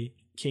 when they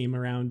came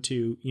around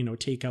to,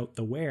 take out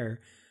the where.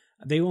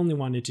 They only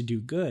wanted to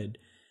do good.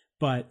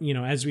 But,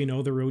 as we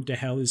know, the road to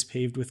hell is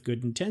paved with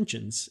good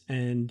intentions.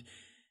 And,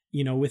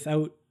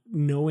 without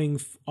knowing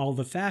all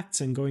the facts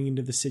and going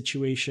into the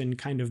situation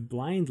kind of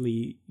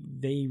blindly,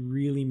 they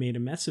really made a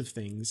mess of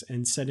things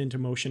and set into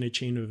motion a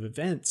chain of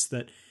events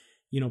that,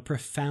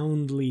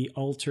 profoundly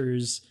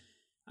alters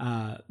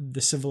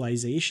the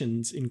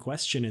civilizations in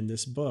question in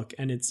this book.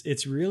 And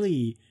it's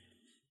really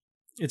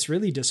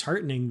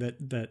disheartening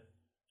that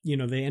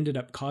they ended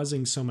up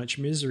causing so much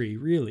misery,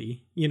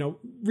 really.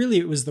 Really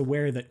it was the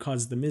where that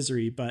caused the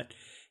misery, but,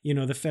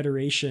 the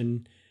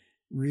Federation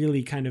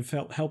really kind of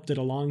helped it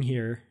along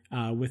here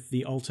with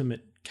the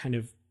ultimate kind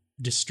of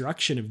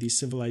destruction of these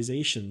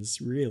civilizations,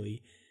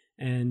 really.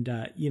 And,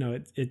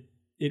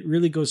 it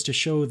really goes to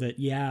show that,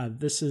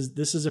 this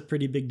is a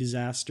pretty big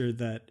disaster,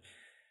 that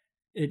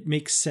it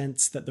makes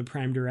sense that the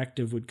Prime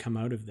Directive would come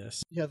out of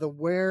this. Yeah, the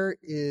where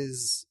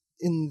is,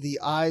 in the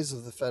eyes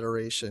of the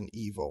Federation,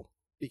 evil.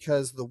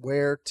 Because the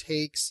where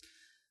takes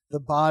the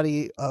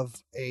body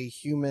of a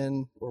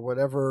human or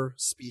whatever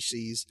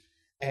species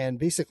and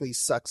basically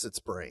sucks its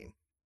brain.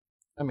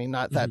 I mean,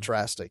 not that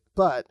drastic,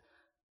 but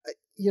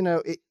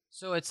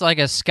So it's like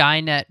a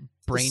Skynet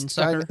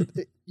brain-sucker?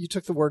 You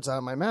took the words out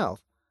of my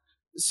mouth.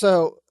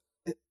 So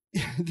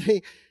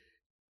they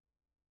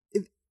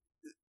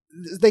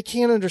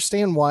can't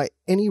understand why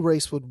any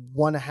race would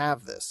want to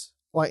have this,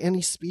 why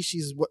any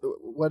species,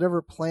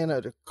 whatever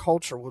planet or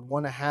culture would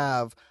want to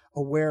have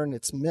aware in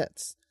its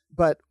midst.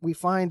 But we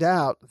find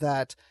out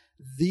that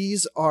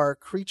these are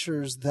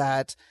creatures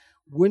that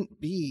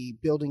wouldn't be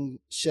building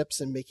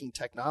ships and making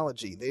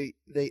technology.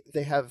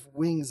 They have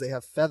wings, they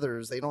have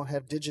feathers, they don't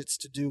have digits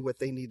to do what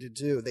they need to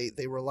do.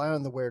 They rely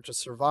on the wear to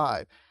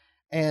survive.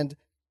 And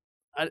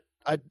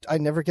I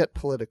never get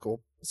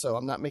political, so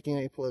I'm not making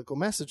any political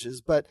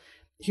messages, but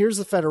here's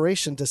the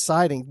Federation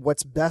deciding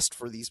what's best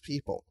for these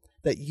people.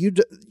 That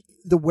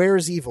the wear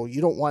is evil,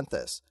 you don't want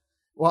this.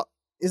 Well,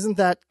 isn't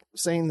that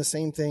saying the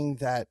same thing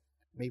that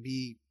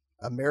maybe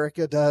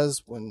America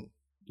does when,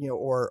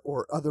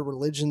 or other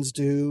religions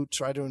do,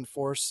 try to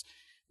enforce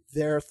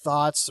their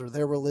thoughts or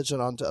their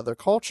religion onto other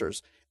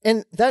cultures?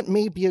 And that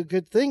may be a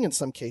good thing in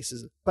some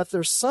cases, but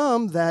there's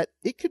some that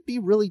it could be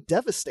really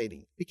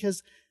devastating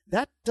because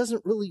that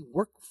doesn't really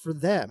work for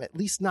them, at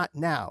least not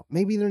now.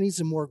 Maybe there needs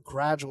a more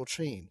gradual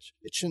change.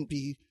 It shouldn't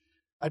be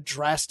a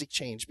drastic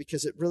change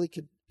because it really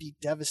could be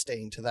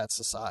devastating to that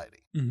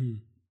society. Mm-hmm.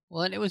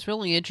 Well, and it was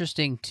really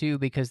interesting, too,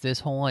 because this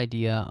whole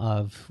idea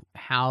of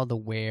how the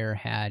wear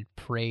had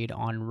preyed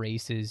on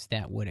races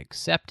that would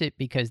accept it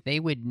because they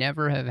would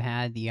never have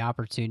had the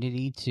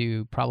opportunity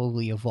to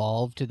probably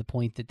evolve to the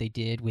point that they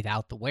did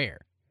without the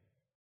wear.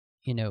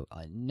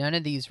 None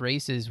of these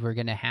races were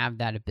going to have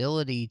that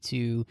ability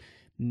to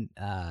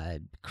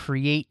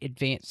create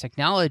advanced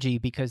technology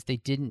because they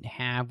didn't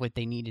have what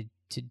they needed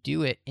to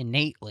do it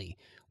innately,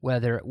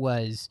 whether it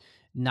was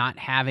not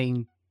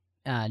having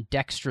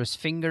dexterous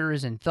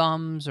fingers and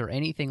thumbs or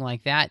anything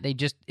like that.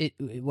 It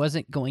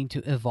wasn't going to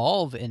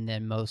evolve in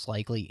them most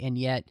likely, and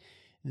yet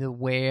the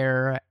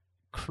wear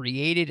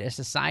created a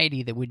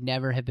society that would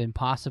never have been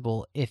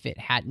possible if it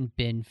hadn't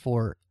been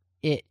for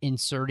it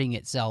inserting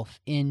itself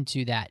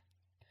into that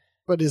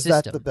But is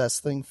system. that the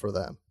best thing for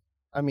them?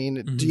 I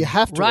mean, do you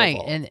have to right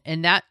evolve?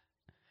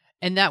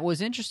 and that was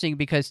interesting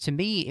because to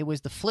me it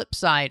was the flip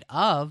side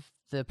of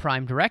the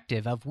Prime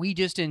Directive of we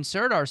just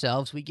insert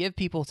ourselves, we give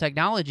people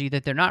technology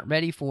that they're not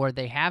ready for,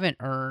 they haven't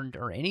earned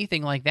or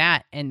anything like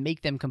that, and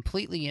make them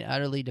completely and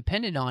utterly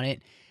dependent on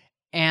it,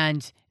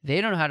 and they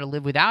don't know how to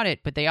live without it,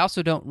 but they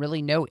also don't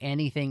really know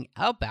anything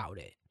about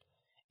it.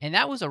 And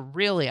that was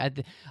I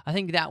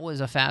think that was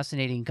a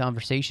fascinating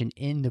conversation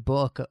in the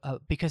book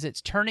because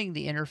it's turning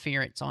the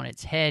interference on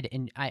its head.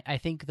 And I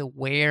think the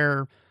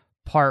wear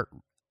part,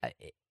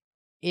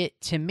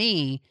 to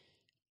me,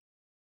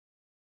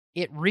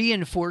 it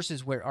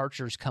reinforces where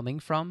Archer's coming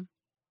from,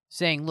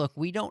 saying, look,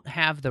 we don't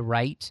have the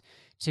right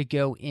to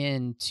go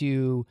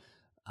into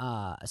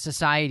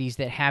societies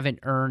that haven't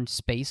earned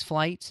space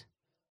flight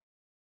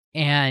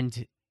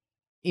and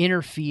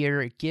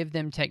interfere, give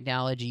them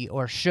technology,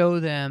 or show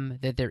them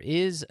that there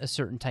is a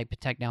certain type of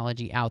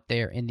technology out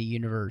there in the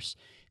universe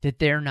that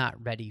they're not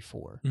ready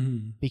for.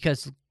 Mm-hmm.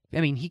 Because,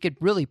 he could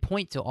really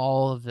point to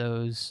all of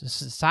those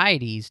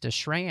societies to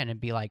Shran and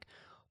be like,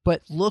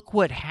 but look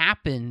what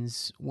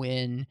happens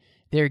when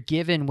they're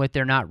given what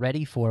they're not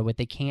ready for, what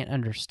they can't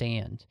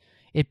understand.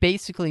 It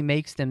basically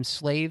makes them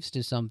slaves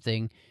to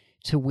something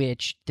to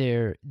which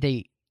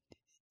they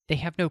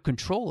have no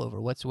control over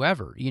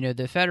whatsoever.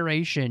 The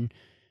Federation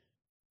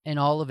and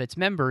all of its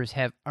members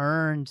have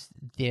earned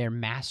their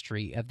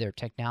mastery of their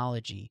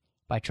technology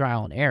by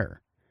trial and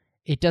error.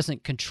 It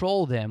doesn't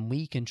control them,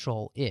 we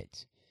control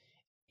it.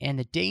 And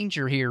the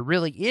danger here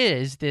really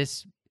is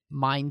this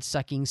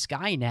mind-sucking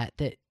Skynet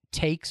that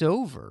takes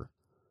over.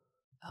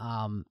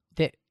 And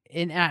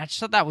I just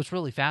thought that was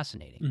really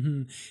fascinating.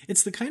 Mm-hmm.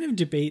 It's the kind of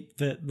debate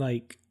that,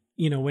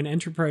 when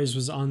Enterprise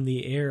was on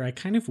the air, I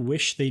kind of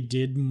wish they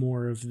did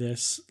more of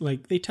this.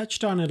 They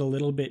touched on it a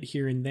little bit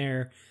here and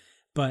there,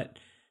 but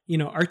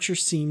Archer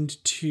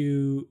seemed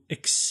to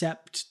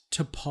accept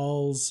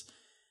T'Pol's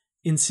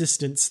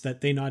insistence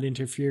that they not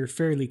interfere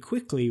fairly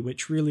quickly,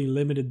 which really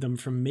limited them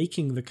from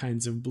making the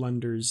kinds of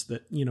blunders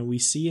that, we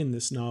see in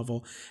this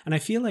novel. And I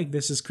feel like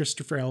this is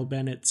Christopher L.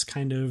 Bennett's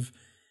kind of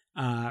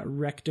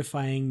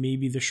rectifying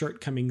maybe the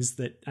shortcomings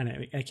that,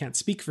 and I can't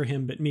speak for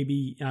him, but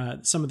maybe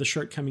some of the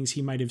shortcomings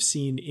he might have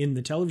seen in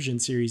the television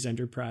series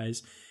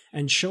Enterprise,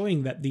 and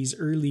showing that these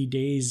early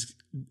days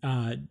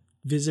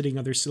visiting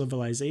other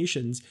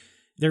civilizations,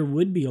 there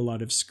would be a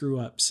lot of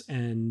screw-ups,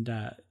 and,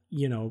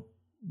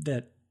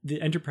 that the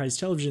Enterprise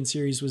television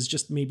series was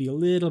just maybe a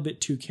little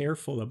bit too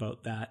careful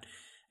about that,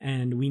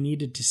 and we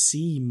needed to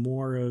see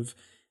more of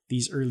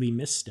these early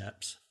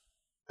missteps.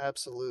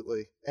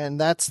 Absolutely. And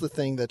that's the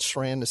thing that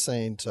Shran is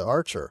saying to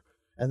Archer,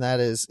 and that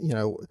is,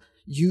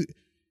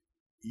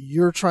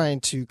 you're trying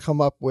to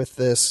come up with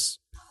this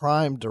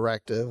Prime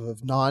Directive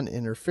of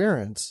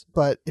non-interference,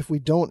 but if we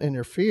don't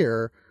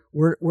interfere,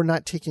 we're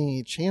not taking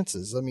any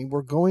chances. I mean,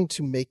 we're going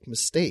to make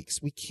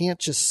mistakes. We can't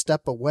just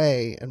step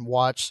away and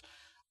watch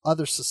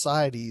other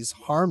societies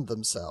harm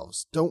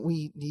themselves. Don't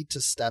we need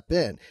to step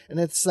in? And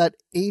it's that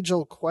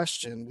age-old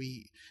question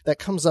that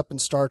comes up in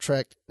Star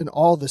Trek in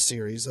all the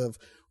series of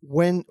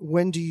when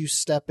do you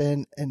step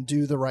in and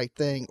do the right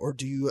thing, or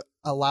do you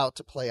allow it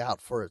to play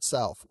out for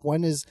itself?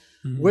 What is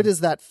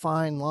that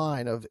fine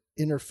line of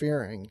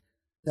interfering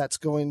that's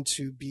going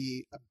to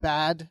be a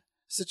bad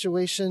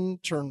situation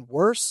turn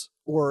worse,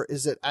 or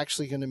is it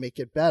actually going to make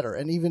it better?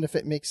 And even if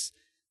it makes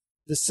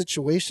the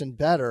situation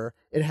better,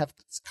 it has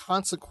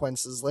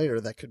consequences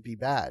later that could be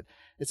bad.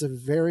 It's a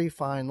very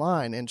fine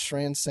line. And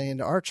Shran's saying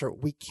to Archer,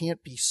 we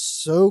can't be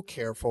so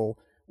careful.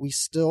 We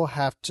still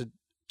have to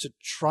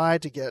try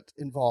to get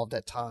involved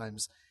at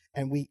times,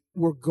 and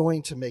we're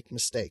going to make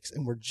mistakes,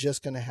 and we're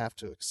just going to have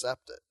to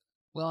accept it.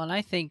 Well, and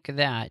I think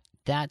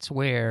that's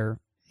where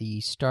the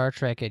Star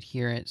Trek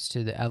adherence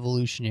to the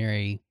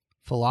evolutionary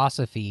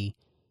philosophy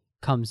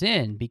comes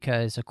in,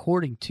 because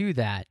according to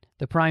that,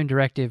 the Prime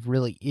Directive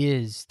really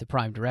is the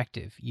Prime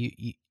Directive.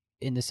 You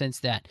in the sense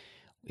that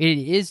it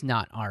is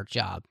not our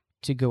job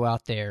to go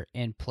out there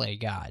and play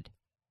God,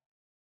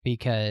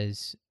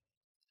 because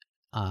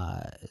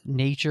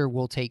nature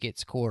will take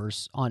its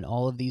course on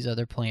all of these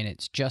other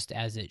planets just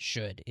as it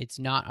should. It's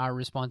not our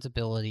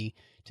responsibility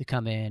to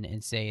come in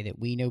and say that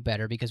we know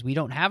better, because we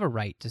don't have a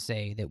right to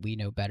say that we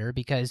know better,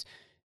 because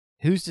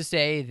who's to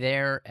say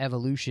their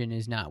evolution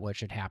is not what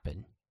should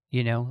happen?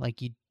 You know, like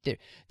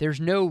there's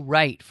no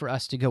right for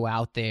us to go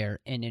out there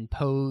and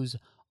impose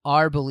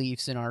our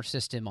beliefs in our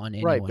system on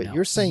anyone else. Right, but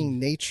you're saying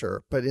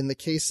nature, but in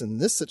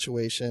this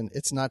situation,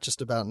 it's not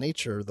just about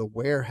nature. The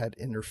where had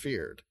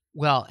interfered.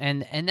 Well,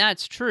 and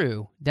that's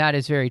true. That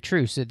is very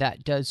true. So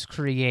that does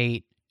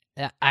create,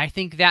 I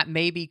think that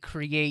maybe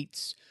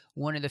creates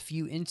one of the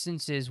few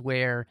instances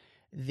where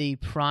the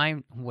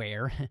Prime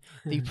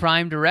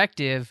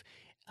Directive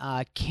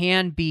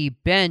can be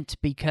bent,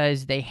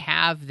 because they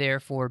have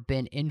therefore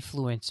been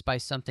influenced by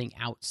something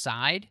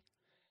outside,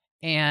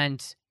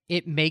 and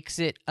it makes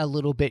it a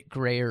little bit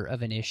grayer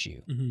of an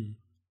issue. Mm-hmm.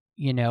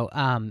 You know,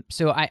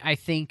 so I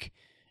think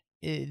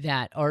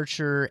that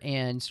Archer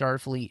and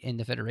Starfleet and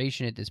the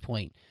Federation at this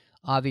point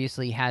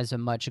obviously has a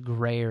much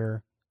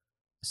grayer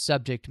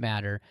subject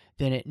matter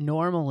than it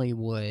normally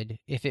would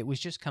if it was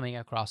just coming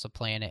across a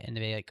planet and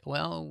they'd be like,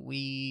 well,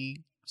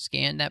 we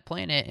scanned that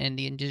planet and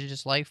the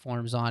indigenous life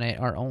forms on it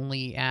are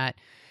only at,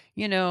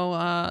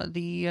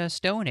 the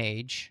Stone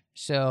Age,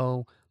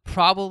 so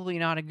probably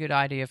not a good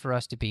idea for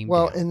us to beam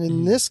well, down. And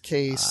in this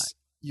case,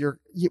 you're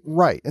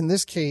right. In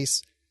this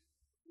case,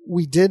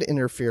 we did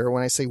interfere.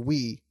 When I say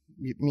we,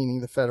 meaning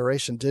the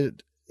Federation,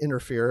 did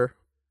interfere.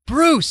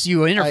 Bruce,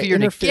 you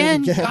interfered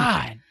again?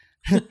 God.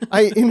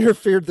 I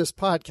interfered this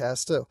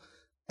podcast too.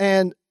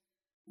 And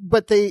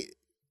by the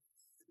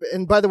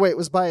way, it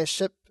was by a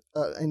ship,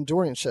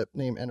 Andorian ship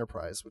named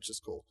Enterprise, which is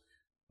cool.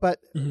 But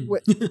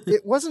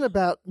it wasn't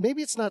about,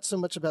 maybe it's not so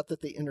much about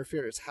that they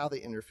interfered, it's how they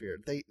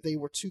interfered. They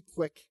were too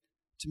quick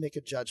to make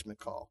a judgment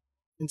call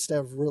instead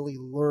of really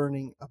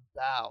learning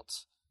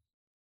about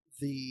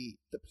the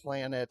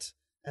planet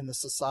and the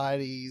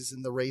societies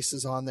and the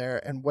races on there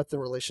and what the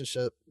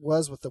relationship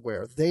was with the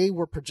Ware. They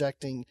were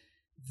projecting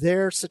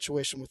their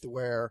situation with the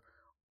Ware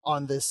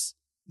on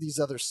these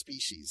other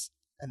species,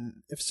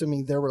 and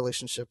assuming their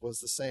relationship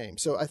was the same.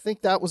 So I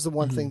think that was the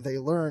one thing they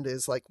learned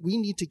is, like, we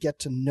need to get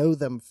to know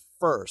them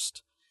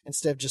first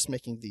instead of just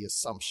making the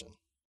assumption.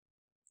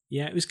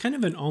 Yeah, it was kind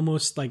of an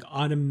almost like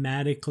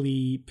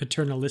automatically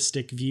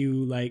paternalistic view,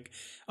 like,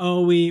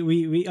 oh,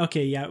 we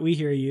okay, yeah, we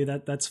hear you,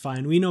 that's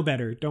fine, we know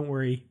better, don't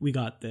worry, we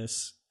got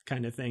this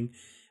kind of thing,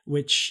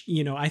 which,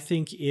 I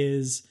think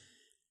is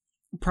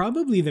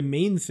probably the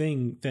main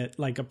thing that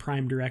like a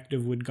Prime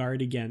Directive would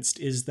guard against,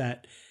 is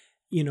that,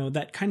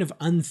 that kind of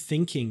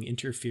unthinking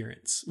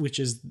interference, which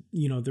is,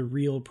 the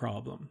real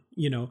problem,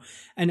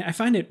 and I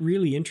find it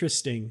really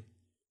interesting,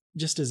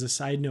 just as a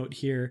side note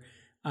here,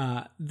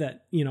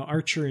 that,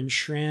 Archer and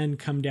Shran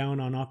come down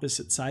on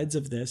opposite sides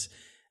of this.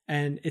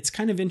 And it's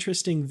kind of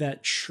interesting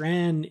that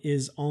Shran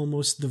is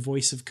almost the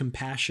voice of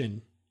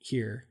compassion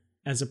here,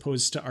 as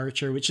opposed to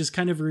Archer, which is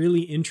kind of a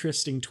really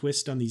interesting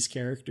twist on these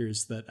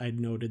characters that I'd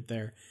noted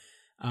there.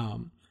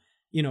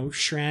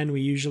 Shran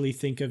we usually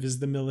think of as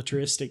the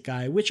militaristic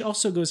guy, which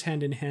also goes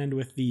hand in hand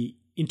with the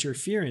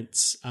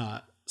interference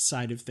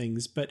side of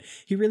things, but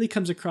he really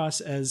comes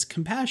across as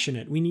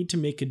compassionate. We need to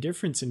make a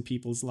difference in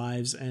people's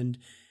lives, and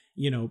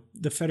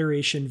the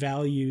Federation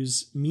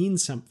values mean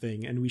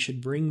something, and we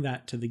should bring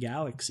that to the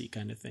galaxy,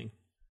 kind of thing.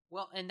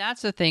 Well, and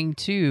that's the thing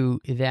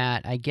too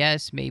that I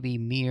guess maybe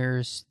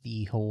mirrors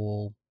the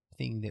whole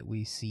thing that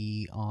we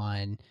see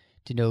on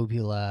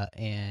Denobula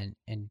and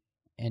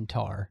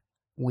Tar,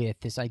 with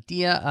this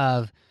idea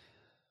of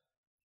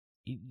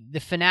the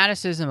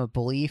fanaticism of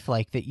belief,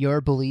 like that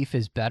your belief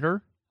is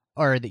better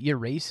or that your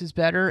race is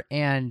better.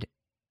 And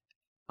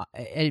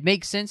it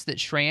makes sense that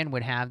Shran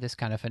would have this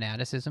kind of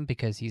fanaticism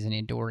because he's an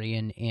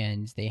Andorian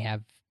and they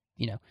have,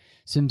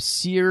 some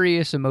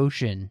serious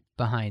emotion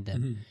behind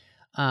them.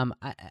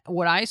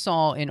 What I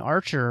saw in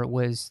Archer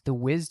was the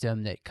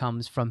wisdom that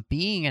comes from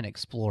being an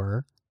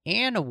explorer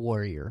and a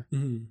warrior.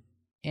 Mm-hmm.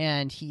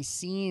 And he's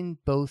seen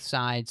both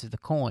sides of the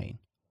coin.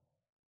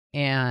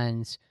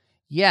 And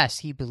yes,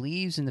 he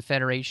believes in the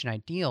Federation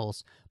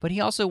ideals, but he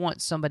also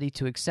wants somebody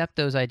to accept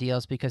those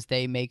ideals because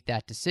they make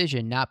that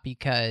decision, not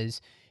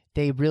because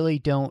they really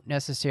don't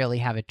necessarily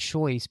have a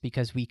choice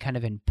because we kind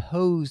of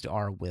imposed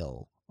our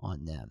will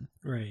on them.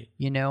 Right.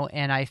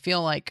 And I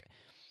feel like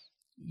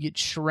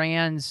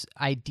Shran's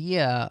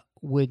idea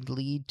would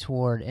lead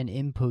toward an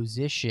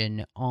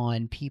imposition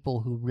on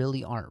people who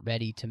really aren't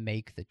ready to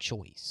make the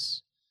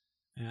choice.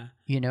 Yeah.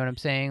 You know what I'm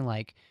saying?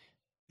 Like,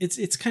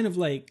 it's kind of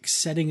like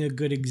setting a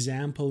good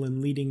example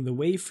and leading the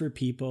way for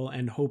people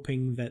and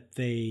hoping that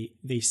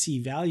they see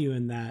value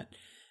in that.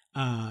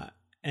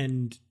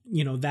 And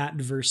that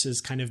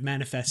versus kind of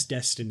manifest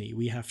destiny.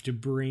 We have to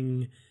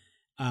bring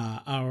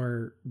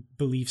our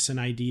beliefs and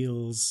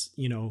ideals,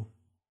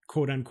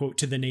 quote unquote,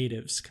 to the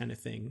natives kind of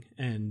thing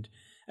and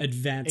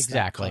advance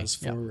that cause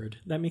forward.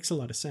 That makes a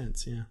lot of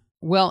sense. Yeah.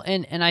 Well,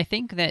 and I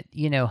think that,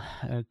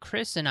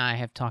 Chris and I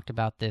have talked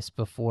about this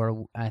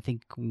before, I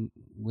think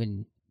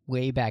when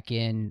way back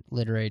in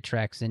Literary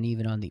Treks and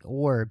even on the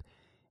Orb,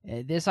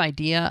 this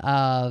idea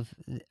of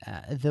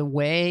the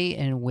way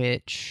in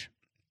which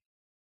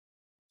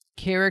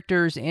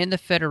characters and the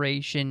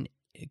Federation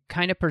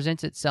kind of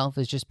presents itself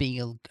as just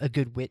being a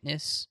good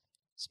witness,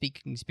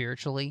 speaking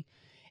spiritually.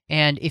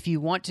 And if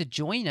you want to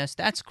join us,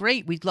 that's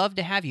great. We'd love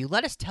to have you.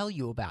 Let us tell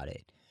you about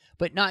it.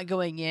 But not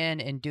going in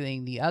and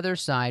doing the other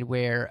side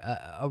where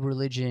a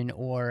religion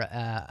or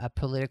a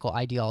political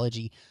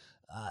ideology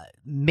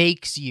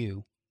makes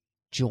you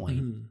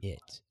join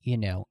it,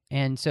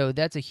 And so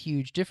that's a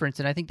huge difference.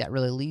 And I think that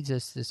really leads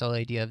us to this whole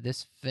idea of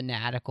this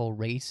fanatical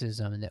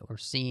racism that we're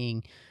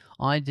seeing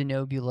on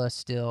Denobula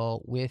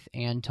still with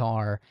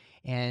Antar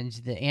and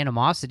the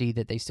animosity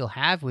that they still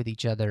have with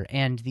each other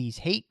and these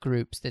hate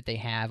groups that they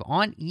have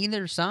on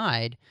either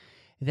side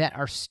that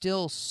are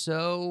still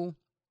so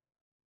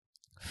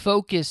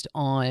focused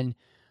on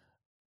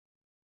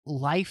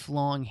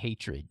lifelong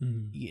hatred,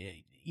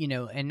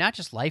 and not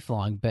just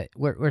lifelong, but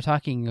we're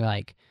talking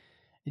like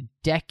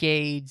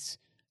decades,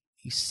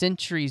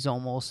 centuries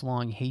almost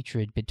long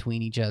hatred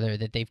between each other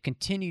that they've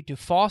continued to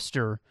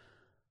foster,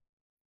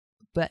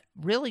 but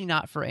really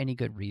not for any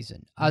good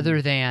reason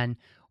other than,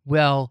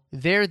 well,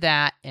 they're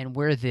that and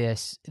we're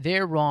this,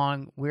 they're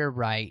wrong, we're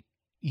right.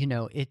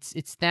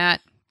 It's that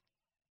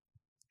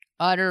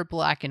utter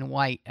black and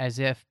white, as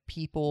if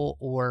people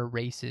or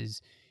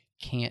races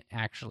can't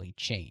actually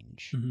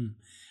change. Mm-hmm.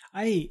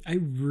 I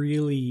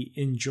really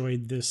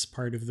enjoyed this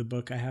part of the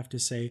book, I have to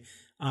say.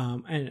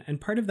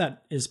 And part of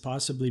that is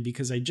possibly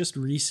because I just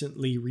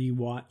recently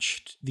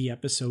rewatched the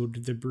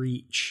episode The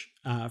Breach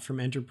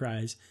from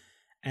Enterprise.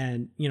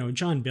 And,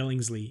 John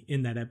Billingsley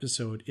in that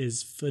episode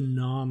is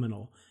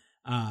phenomenal.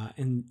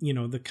 And,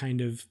 the kind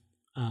of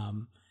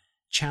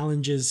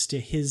challenges to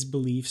his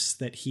beliefs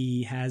that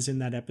he has in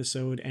that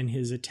episode and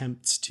his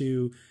attempts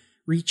to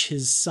reach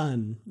his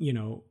son,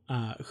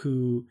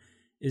 who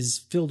is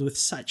filled with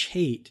such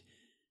hate.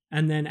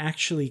 And then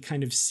actually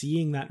kind of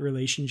seeing that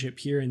relationship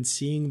here and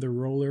seeing the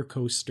roller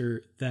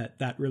coaster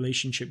that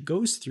relationship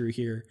goes through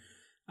here,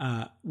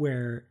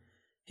 where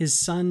his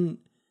son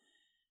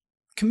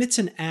commits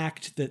an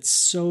act that's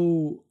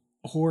so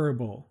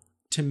horrible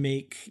to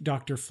make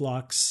Dr.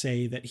 Phlox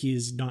say that he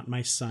is not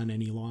my son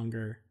any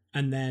longer.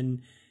 And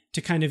then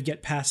to kind of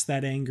get past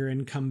that anger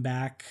and come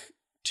back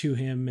to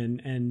him.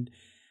 And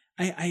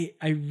I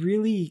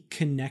really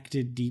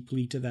connected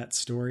deeply to that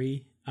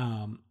story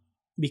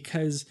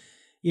because,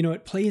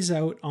 it plays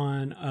out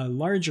on a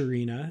large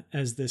arena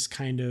as this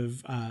kind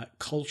of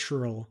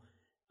cultural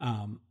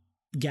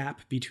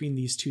gap between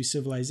these two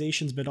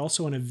civilizations, but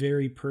also on a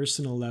very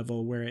personal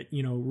level where it,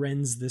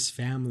 rends this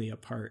family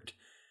apart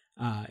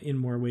in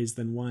more ways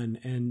than one.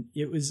 And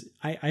it was,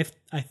 I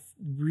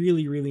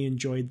really, really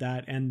enjoyed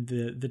that. And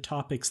the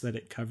topics that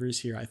it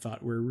covers here, I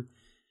thought were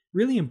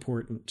really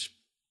important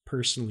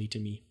personally to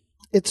me.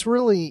 It's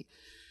really,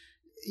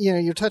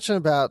 you touched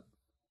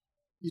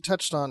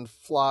on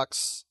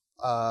Phlox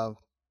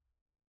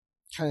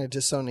kind of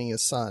disowning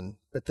his son,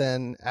 but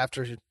then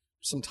after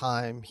some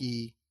time,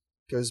 he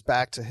goes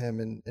back to him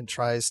and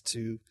tries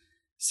to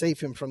save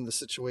him from the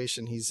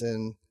situation he's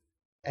in.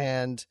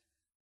 And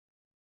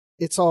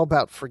it's all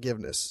about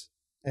forgiveness.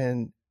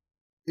 And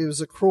it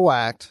was a cruel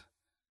act.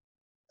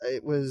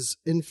 It was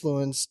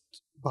influenced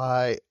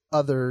by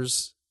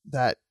others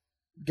that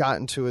got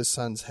into his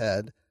son's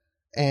head,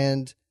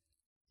 and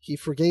he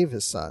forgave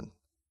his son.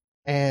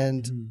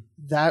 And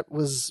that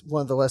was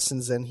one of the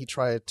lessons then he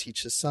tried to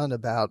teach his son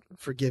about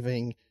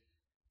forgiving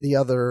the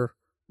other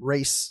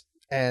race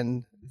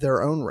and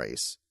their own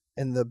race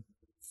and the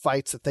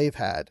fights that they've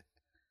had.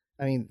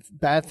 I mean,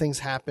 bad things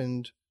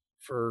happened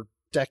for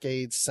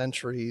decades,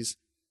 centuries,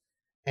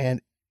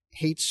 and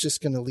hate's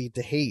just going to lead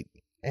to hate.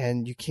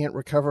 And you can't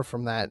recover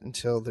from that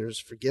until there's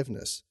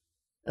forgiveness.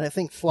 And I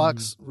think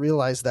Phlox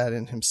realized that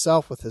in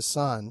himself with his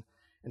son.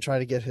 and try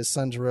to get his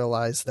son to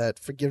realize that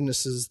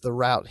forgiveness is the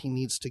route he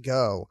needs to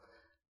go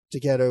to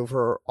get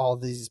over all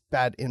these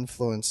bad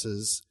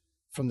influences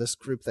from this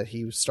group that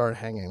he started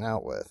hanging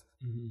out with.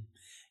 Mm-hmm.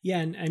 Yeah,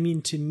 and I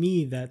mean, to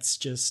me, that's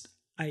just,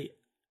 I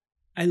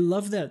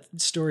love that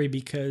story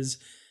because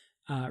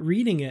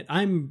reading it,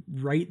 I'm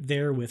right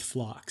there with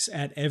Phlox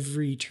at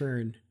every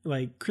turn.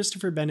 Like,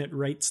 Christopher Bennett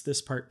writes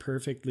this part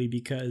perfectly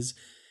because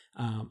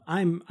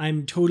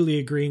I'm totally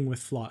agreeing with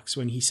Phlox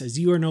when he says,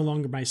 "You are no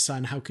longer my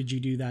son. How could you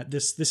do that?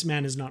 This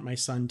man is not my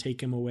son.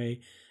 Take him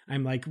away."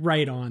 I'm like,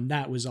 right on.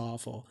 That was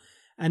awful.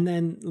 And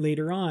then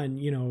later on,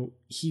 you know,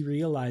 he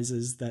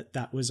realizes that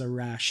that was a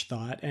rash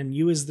thought. And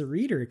you as the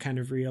reader kind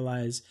of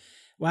realize,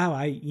 wow,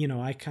 I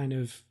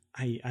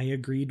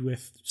agreed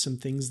with some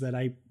things that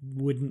I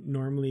wouldn't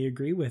normally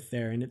agree with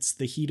there. And it's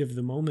the heat of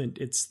the moment.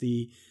 It's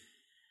the,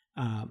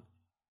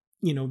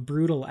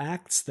 brutal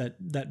acts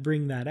that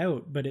bring that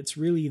out. But it's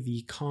really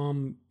the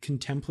calm,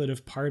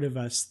 contemplative part of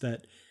us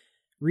that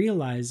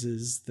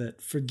realizes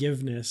that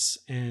forgiveness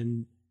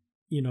and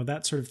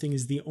that sort of thing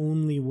is the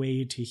only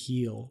way to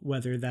heal,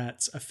 whether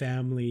that's a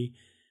family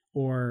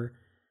or,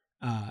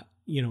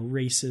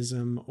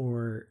 racism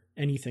or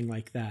anything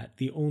like that.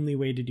 The only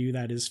way to do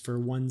that is for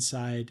one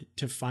side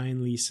to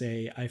finally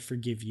say, "I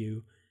forgive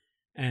you,"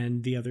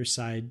 and the other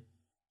side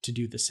to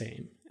do the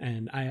same.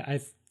 And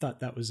I thought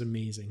that was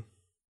amazing.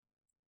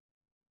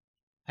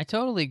 I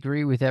totally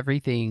agree with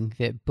everything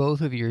that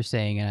both of you are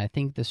saying, and I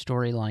think the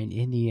storyline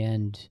in the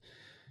end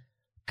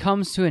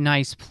comes to a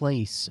nice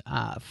place.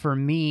 For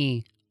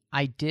me,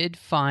 I did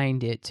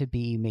find it to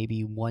be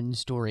maybe one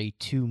story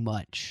too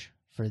much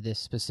for this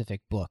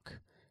specific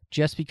book,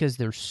 just because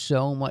there's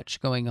so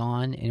much going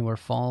on and we're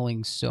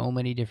following so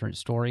many different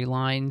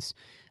storylines,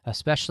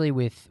 especially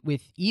with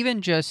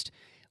even just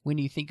when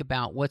you think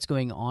about what's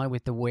going on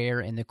with the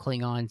Weir and the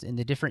Klingons and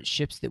the different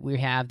ships that we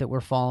have that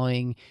we're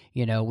following.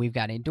 We've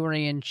got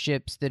Andorian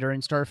ships that are in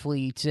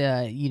Starfleet,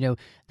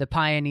 the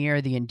Pioneer,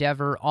 the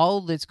Endeavor,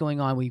 all that's going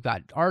on. We've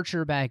got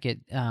Archer back at,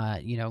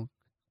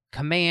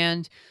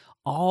 Command,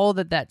 all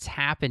that's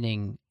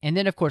happening. And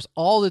then, of course,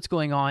 all that's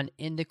going on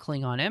in the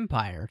Klingon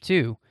Empire,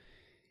 too.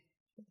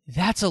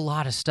 That's a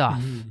lot of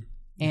stuff.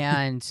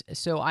 And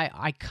so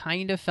I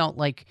kind of felt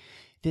like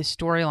this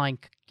storyline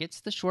gets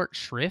the short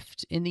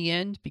shrift in the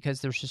end because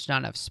there's just not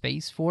enough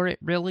space for it,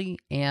 really.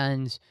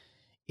 And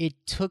it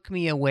took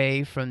me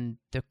away from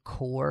the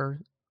core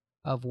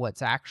of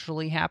what's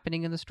actually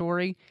happening in the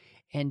story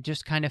and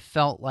just kind of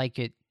felt like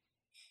it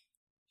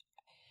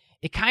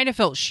kind of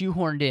felt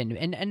shoehorned in,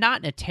 and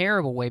not in a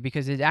terrible way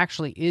because it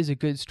actually is a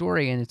good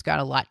story and it's got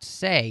a lot to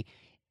say.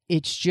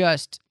 It's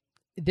just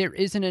there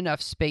isn't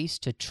enough space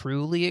to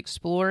truly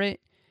explore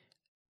it.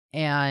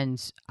 And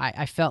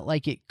I felt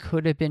like it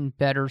could have been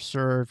better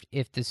served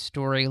if the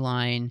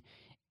storyline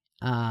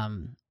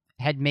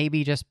had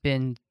maybe just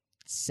been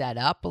set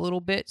up a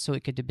little bit so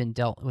it could have been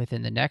dealt with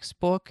in the next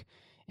book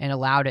and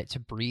allowed it to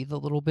breathe a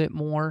little bit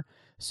more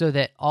so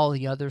that all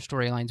the other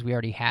storylines we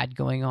already had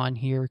going on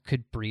here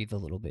could breathe a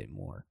little bit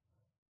more.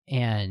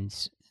 And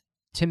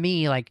to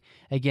me, like,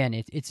 again,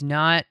 it's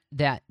not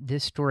that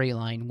this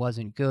storyline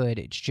wasn't good.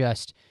 It's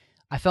just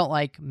I felt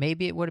like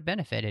maybe it would have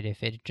benefited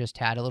if it just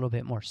had a little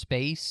bit more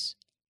space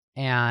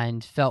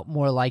and felt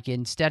more like,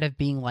 instead of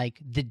being like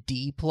the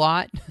D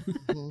plot,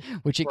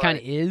 which it kind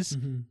of is,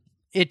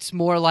 it's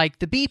more like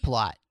the B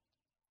plot,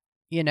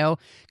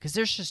 because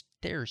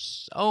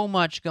there's so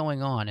much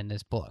going on in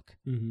this book.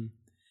 Mm-hmm.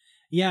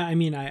 Yeah, I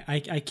mean,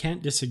 I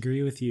can't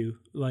disagree with you.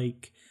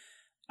 Like,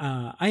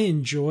 I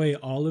enjoy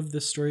all of the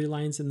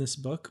storylines in this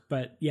book,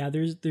 but yeah,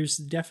 there's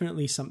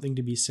definitely something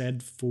to be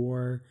said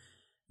for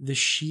the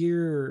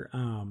sheer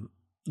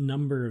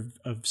number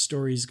of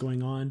stories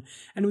going on.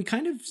 And we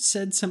kind of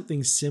said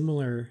something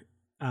similar,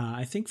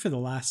 I think, for the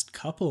last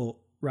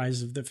couple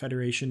Rise of the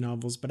Federation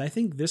novels, but I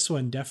think this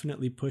one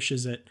definitely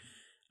pushes it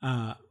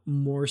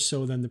more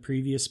so than the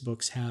previous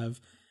books have.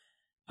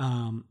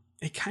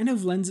 It kind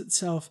of lends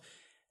itself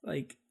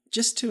like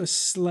just to a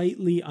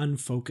slightly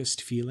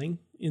unfocused feeling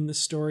in the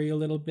story a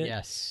little bit.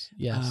 Yes.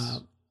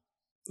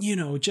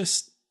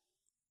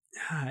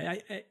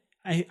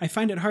 I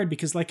find it hard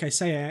because, like I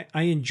say,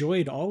 I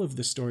enjoyed all of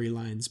the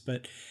storylines,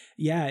 but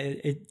yeah,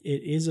 it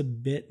is a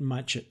bit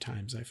much at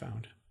times, I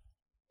found.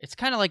 It's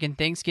kind of like in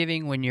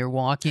Thanksgiving when you're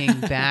walking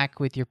back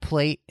with your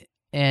plate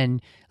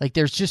and like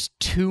there's just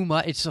too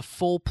much. It's a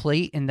full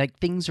plate and like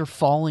things are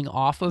falling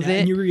off of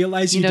it. And you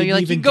realize you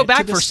can go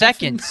back for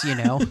seconds,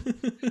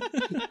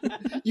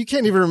 You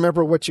can't even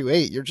remember what you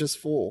ate. You're just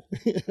full.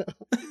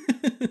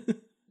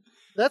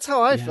 That's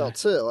how I felt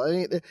too. I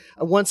mean,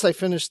 once I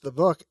finished the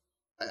book,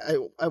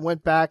 I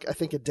went back, I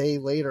think a day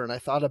later, and I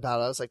thought about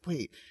it. I was like,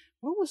 wait,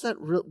 what was that?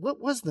 What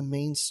was the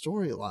main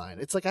storyline?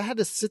 It's like I had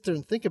to sit there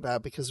and think about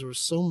it because there was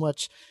so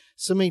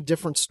many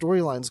different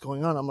storylines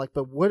going on. I'm like,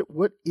 but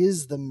what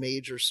is the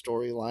major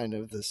storyline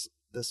of this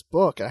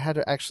book? I had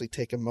to actually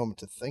take a moment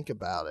to think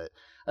about it.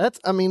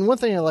 One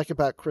thing I like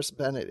about Chris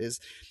Bennett is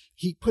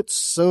he puts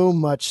so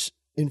much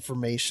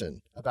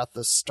information about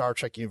the Star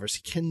Trek universe.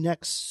 He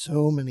connects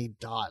so many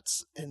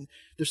dots, and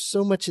there's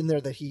so much in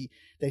there that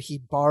he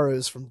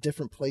borrows from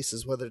different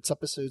places, whether it's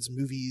episodes,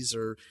 movies,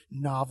 or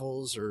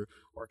novels, or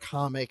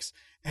comics,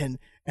 and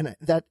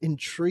that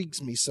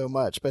intrigues me so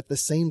much. But at the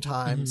same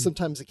time,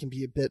 sometimes it can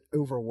be a bit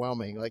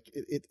overwhelming. Like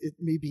it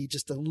may be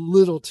just a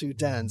little too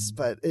dense,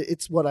 but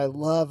it's what I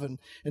love, and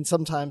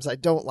sometimes I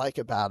don't like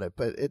about it.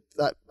 But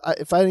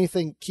if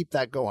anything, keep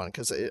that going,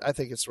 because I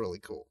think it's really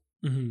cool.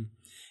 Mm-hmm.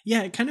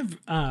 Yeah, it kind of,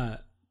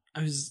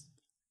 as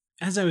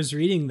I was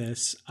reading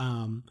this,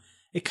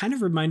 it kind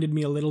of reminded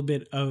me a little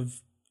bit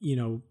of,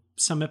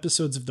 some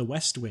episodes of The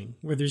West Wing,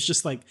 where there's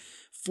just like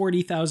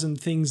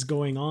 40,000 things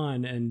going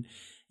on. And,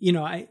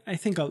 I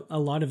think a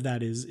lot of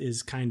that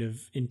is kind of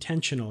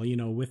intentional,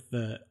 with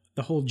the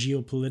whole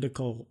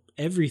geopolitical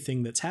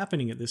everything that's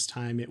happening at this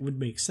time. It would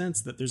make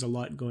sense that there's a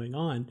lot going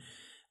on.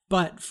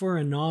 But for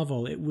a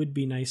novel, it would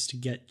be nice to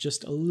get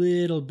just a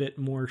little bit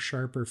more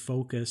sharper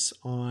focus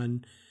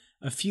on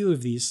a few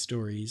of these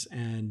stories,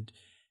 and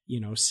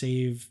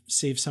save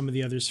some of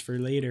the others for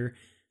later.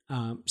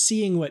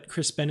 Seeing what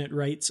Chris Bennett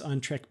writes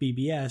on Trek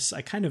BBS,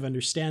 I kind of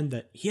understand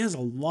that he has a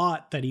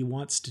lot that he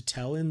wants to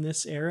tell in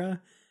this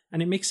era,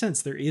 and it makes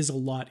sense. There is a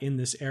lot in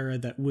this era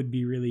that would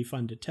be really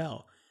fun to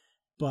tell.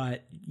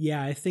 But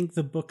yeah, I think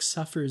the book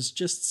suffers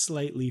just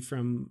slightly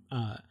from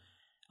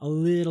a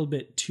little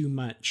bit too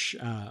much,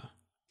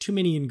 too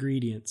many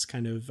ingredients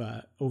kind of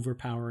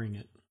overpowering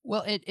it.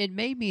 Well, it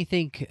made me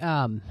think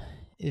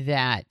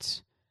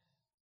that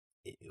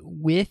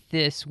with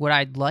this, what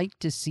I'd like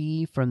to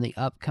see from the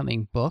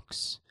upcoming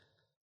books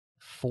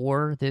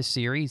for this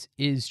series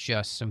is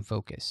just some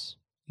focus.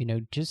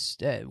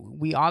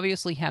 We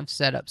obviously have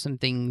set up some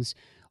things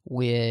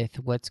with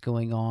what's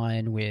going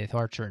on with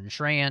Archer and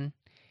Shran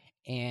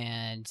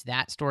and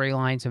that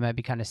storyline, so it might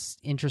be kind of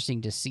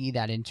interesting to see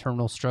that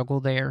internal struggle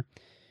there.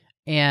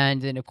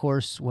 And then, of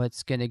course,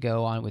 what's going to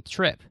go on with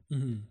Tripp.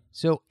 Mm-hmm.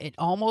 So it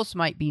almost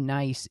might be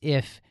nice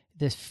if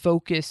the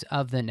focus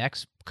of the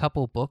next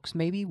couple books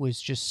maybe was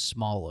just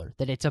smaller,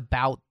 that it's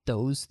about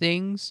those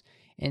things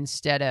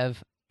instead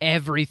of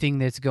everything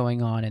that's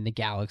going on in the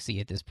galaxy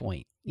at this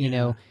point.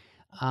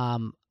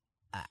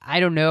 I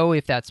don't know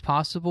if that's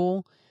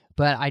possible,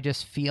 but I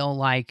just feel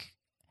like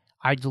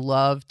I'd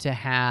love to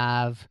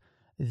have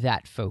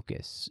that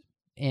focus.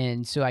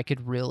 And so I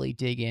could really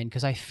dig in,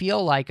 because I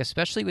feel like,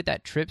 especially with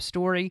that Tripp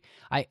story,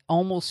 I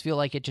almost feel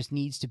like it just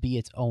needs to be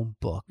its own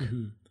book.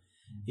 Mm-hmm.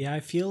 Yeah, I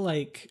feel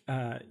like,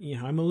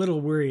 I'm a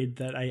little worried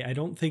that I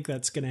don't think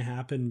that's going to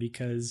happen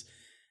because,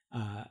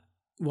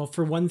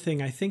 for one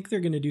thing, I think they're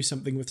going to do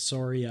something with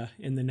Soria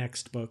in the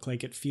next book.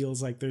 Like, it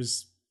feels like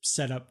there's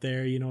setup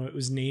there. It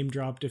was name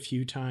dropped a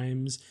few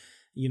times.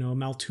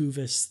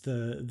 Maltuvis,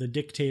 the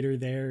dictator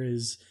there,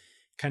 is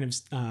kind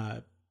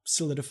of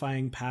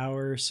solidifying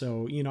power.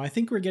 So, I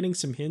think we're getting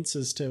some hints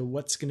as to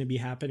what's going to be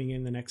happening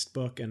in the next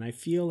book. And I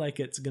feel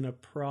like it's going to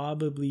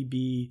probably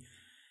be,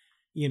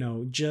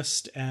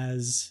 just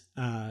as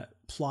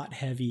plot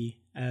heavy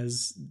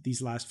as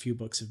these last few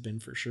books have been,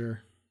 for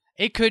sure.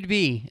 It could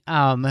be.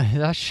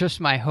 That's just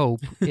my hope,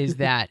 is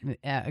that,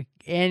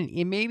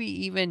 and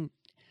maybe even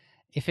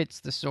if it's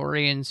the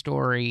Saurian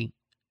story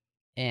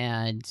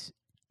and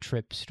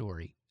Tripp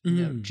story,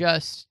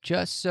 just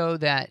so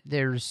that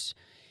there's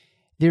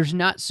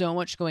not so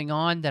much going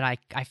on that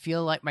I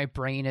feel like my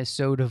brain is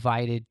so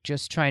divided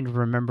just trying to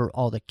remember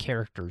all the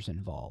characters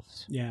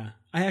involved. Yeah.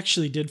 I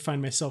actually did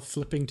find myself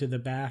flipping to the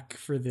back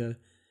for the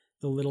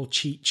little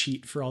cheat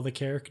sheet for all the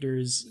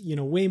characters,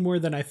 way more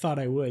than I thought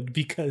I would,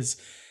 because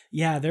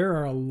there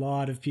are a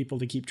lot of people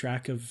to keep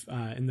track of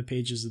in the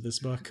pages of this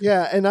book.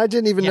 Yeah, and I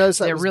didn't even notice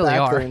that was really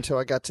back there until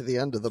I got to the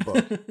end of the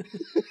book.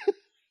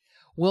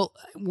 Well,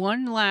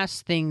 one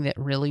last thing that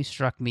really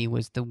struck me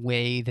was the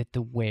way that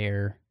the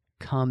Wear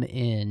come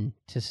in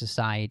to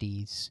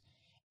societies,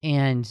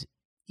 and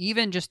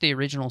even just the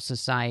original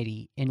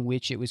society in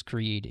which it was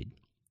created.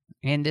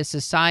 And the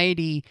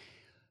society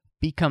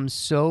becomes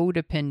so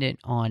dependent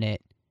on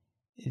it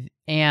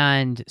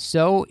and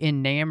so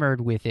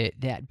enamored with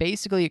it that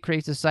basically it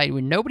creates a society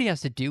where nobody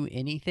has to do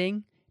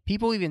anything.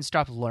 People even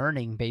stop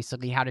learning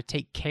basically how to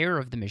take care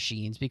of the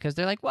machines because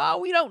they're like, well,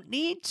 we don't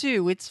need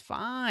to. It's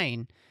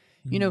fine.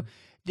 Mm-hmm.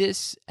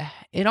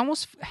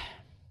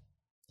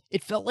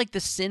 It felt like the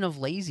sin of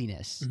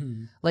laziness.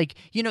 Mm-hmm. Like,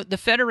 the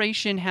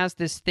Federation has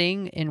this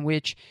thing in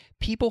which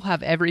people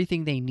have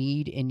everything they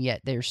need, and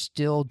yet they're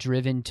still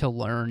driven to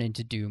learn and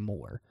to do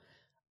more.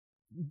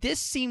 This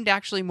seemed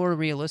actually more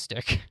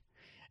realistic,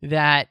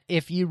 that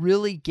if you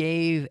really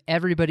gave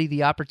everybody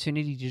the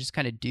opportunity to just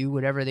kind of do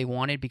whatever they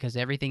wanted because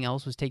everything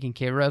else was taken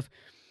care of,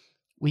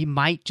 we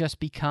might just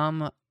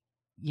become,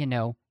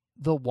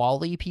 the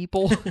Wall-E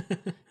people,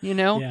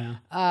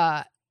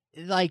 Yeah.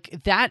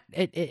 Like that,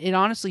 it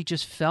honestly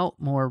just felt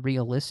more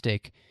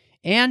realistic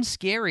and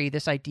scary,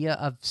 this idea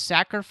of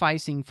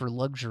sacrificing for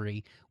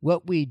luxury,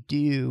 what we'd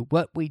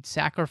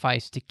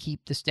sacrifice to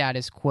keep the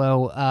status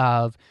quo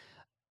of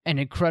an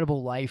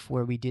incredible life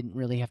where we didn't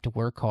really have to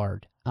work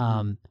hard.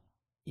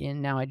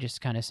 And now I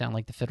just kind of sound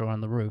like the Fiddler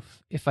on the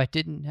Roof. If I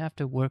didn't have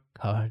to work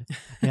hard,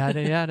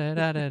 yada yada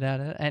yada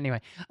yada.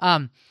 Anyway,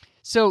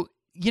 so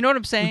you know what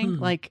I'm saying?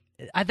 Mm-hmm. Like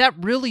that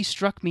really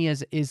struck me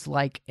as is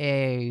like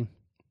a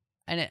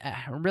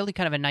really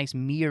kind of a nice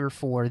mirror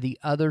for the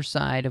other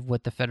side of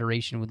what the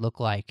Federation would look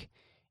like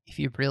if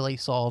you really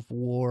solve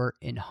war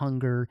and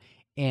hunger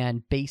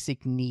and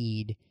basic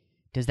need.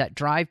 Does that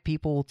drive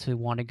people to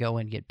want to go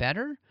and get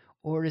better?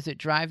 Or does it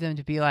drive them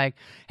to be like,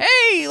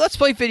 hey, let's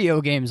play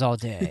video games all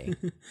day?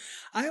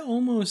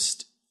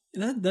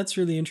 That's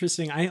really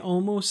interesting. I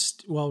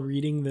almost, while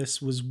reading this,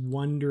 was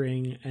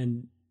wondering,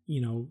 and,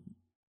 you know,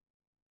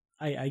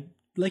 I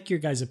like your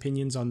guys'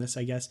 opinions on this,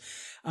 I guess.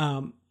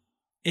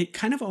 It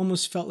kind of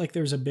almost felt like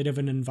there was a bit of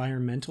an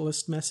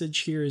environmentalist message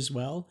here as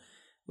well.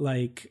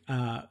 Like,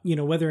 you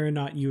know, whether or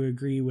not you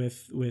agree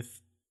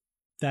with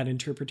that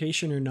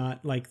interpretation or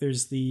not, like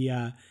there's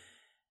a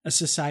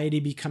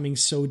society becoming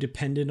so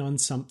dependent on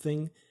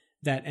something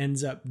that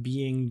ends up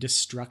being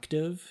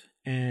destructive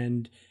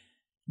and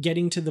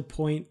getting to the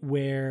point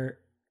where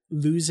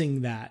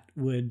losing that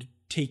would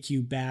take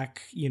you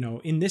back, you know,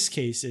 in this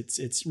case,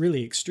 it's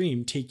really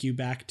extreme, take you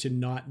back to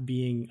not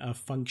being a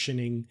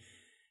functioning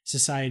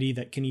society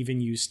that can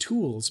even use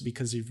tools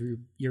because of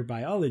your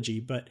biology.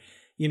 But,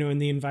 you know, in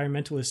the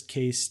environmentalist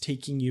case,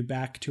 taking you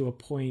back to a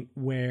point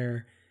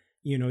where,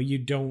 you know, you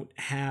don't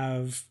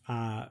have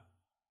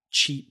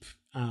cheap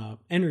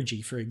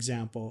energy, for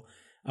example,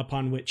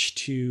 upon which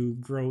to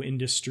grow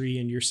industry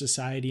and your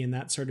society and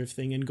that sort of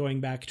thing, and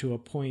going back to a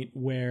point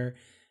where,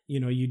 you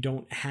know, you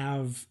don't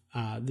have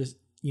this,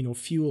 you know,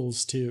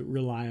 fuels to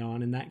rely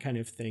on and that kind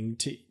of thing.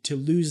 To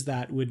lose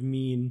that would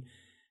mean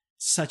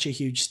such a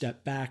huge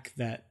step back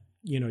that,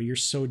 you know, you're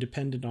so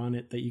dependent on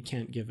it that you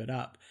can't give it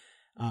up.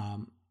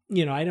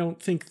 You know, I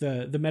don't think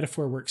the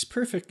metaphor works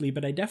perfectly,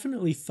 but I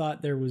definitely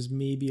thought there was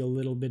maybe a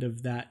little bit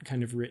of that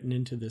kind of written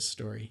into this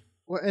story.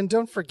 Well, and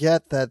don't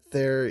forget that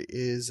there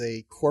is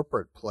a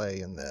corporate play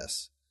in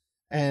this.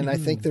 And I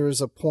think there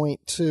was a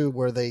point, too,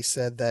 where they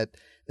said that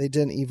they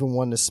didn't even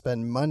want to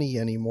spend money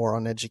anymore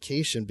on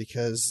education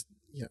because,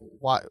 you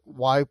know,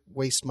 why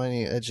waste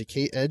money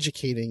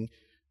educating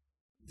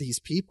these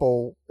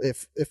people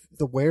if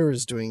the wearer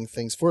is doing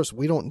things for us?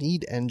 We don't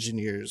need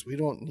engineers. We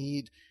don't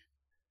need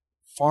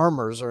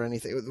farmers or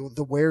anything.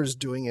 The wearer's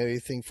doing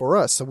everything for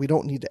us, so we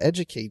don't need to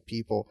educate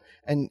people.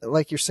 And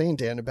like you're saying,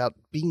 Dan, about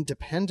being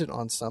dependent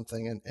on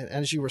something, and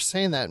as you were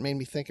saying that, it made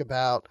me think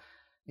about,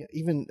 you know,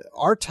 even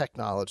our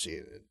technology.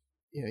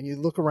 You know, you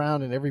look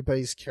around and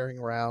everybody's carrying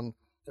around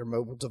their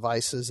mobile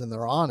devices and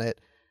they're on it.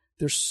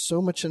 There's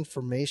so much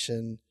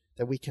information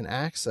that we can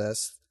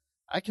access.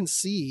 I can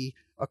see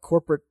a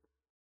corporate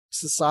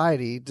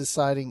society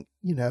deciding,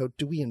 you know,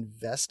 do we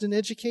invest in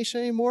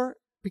education anymore?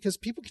 Because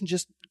people can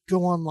just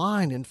go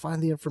online and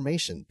find the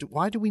information.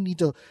 Why do we need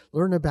to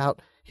learn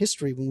about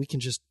history when we can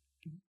just,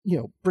 you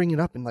know, bring it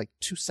up in like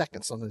 2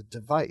 seconds on a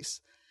device?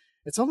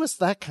 It's almost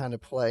that kind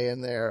of play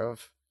in there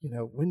of, you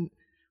know,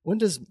 when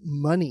does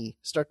money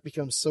start to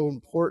become so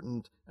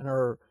important and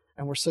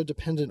we're so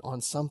dependent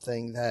on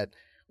something that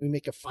we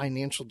make a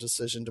financial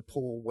decision to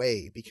pull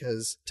away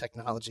because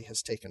technology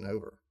has taken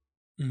over?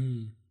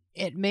 Mm.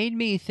 It made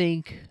me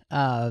think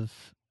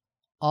of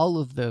all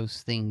of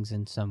those things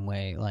in some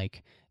way,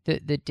 like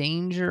the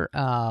danger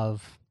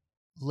of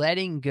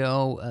letting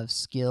go of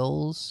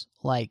skills.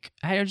 Like,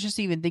 I was just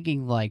even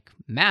thinking like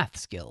math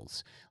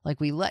skills. Like,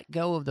 we let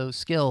go of those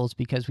skills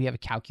because we have a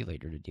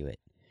calculator to do it.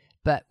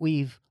 But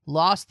we've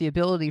lost the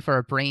ability for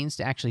our brains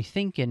to actually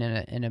think in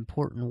an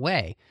important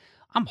way.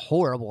 I'm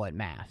horrible at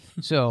math,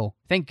 so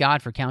thank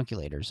God for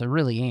calculators. I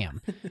really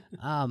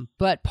am.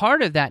 But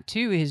part of that,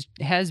 too,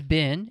 has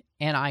been,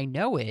 and I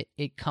know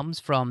it comes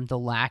from the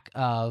lack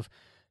of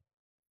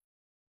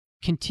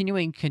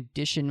continuing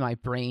condition my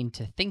brain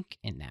to think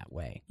in that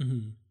way.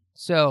 Mm-hmm.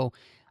 So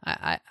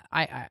I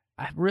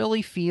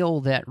really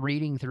feel that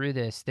reading through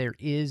this, there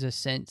is a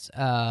sense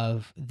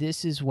of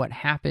this is what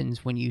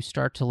happens when you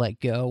start to let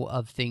go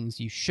of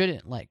things you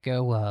shouldn't let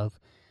go of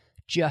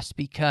just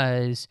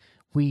because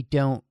we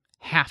don't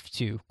have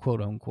to,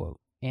 quote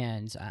unquote.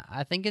 And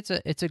I think it's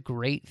a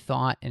great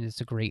thought and it's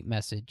a great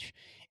message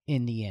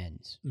in the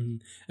end. Mm-hmm.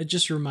 It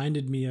just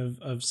reminded me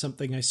of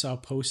something I saw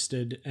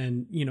posted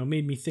and, you know,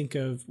 made me think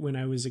of when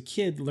I was a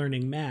kid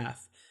learning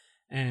math.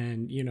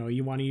 And, you know,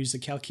 you want to use a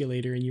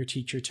calculator and your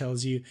teacher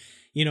tells you,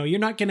 you know, you're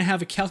not going to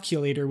have a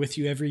calculator with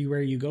you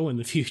everywhere you go in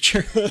the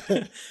future.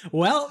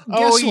 Well,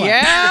 guess what?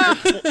 Yeah?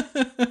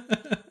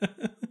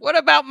 What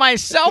about my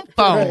cell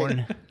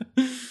phone?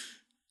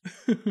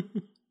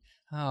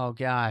 Oh,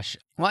 gosh.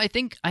 Well, I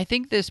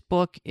think this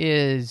book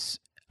is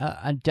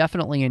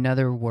definitely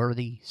another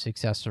worthy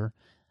successor.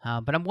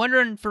 But I'm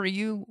wondering for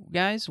you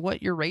guys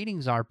what your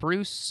ratings are.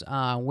 Bruce,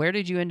 where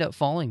did you end up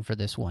falling for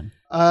this one?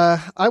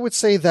 I would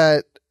say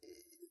that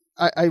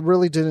I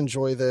really did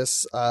enjoy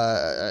this.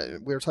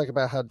 We were talking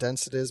about how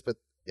dense it is, but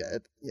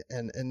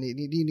and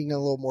needing a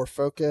little more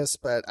focus.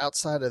 But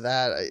outside of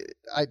that,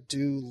 I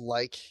do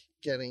like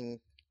getting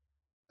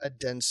a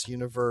dense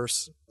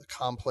universe, a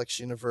complex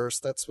universe.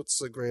 That's what's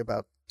so great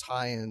about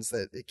tie-ins,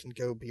 that it can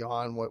go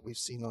beyond what we've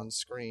seen on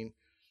screen.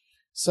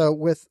 So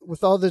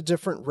with all the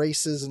different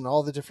races and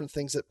all the different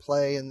things at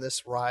play in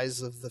this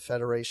rise of the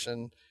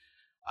Federation,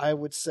 I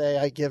would say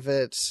I give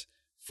it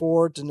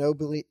 4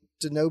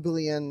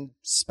 Denobulian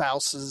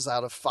spouses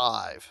out of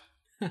 5.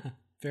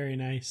 Very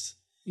nice.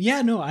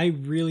 Yeah, no, I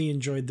really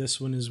enjoyed this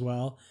one as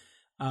well.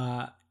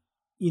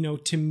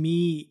 To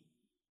me,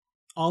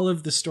 all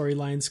of the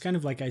storylines, kind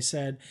of like I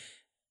said,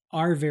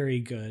 are very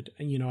good.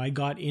 And, I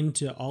got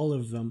into all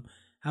of them.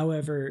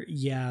 However,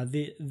 yeah,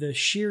 the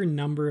sheer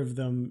number of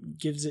them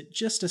gives it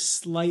just a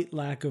slight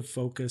lack of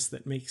focus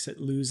that makes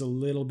it lose a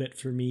little bit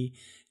for me,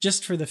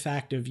 just for the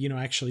fact of,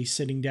 actually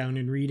sitting down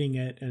and reading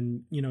it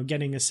and,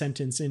 getting a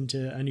sentence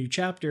into a new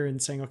chapter and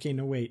saying, okay,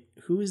 no, wait,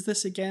 who is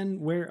this again?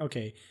 Where?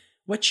 Okay.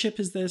 What ship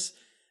is this?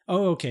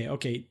 Oh, okay.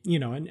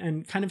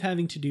 And kind of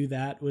having to do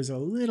that was a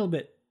little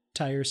bit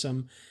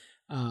tiresome.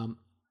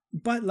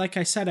 But like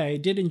I said, I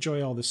did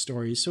enjoy all the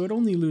stories, so it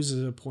only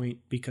loses a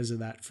point because of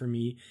that for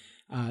me.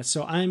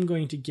 So I'm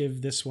going to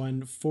give this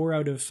one 4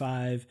 out of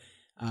 5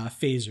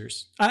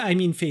 phasers. I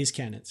mean phase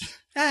cannons.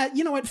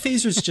 You know what?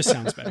 Phasers just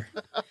sounds better.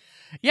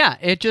 Yeah,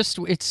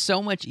 it's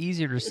so much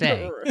easier to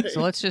say. Right.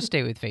 So let's just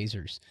stay with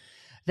phasers.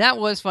 That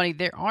was funny.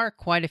 There are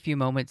quite a few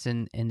moments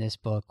in this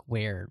book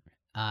where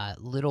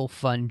little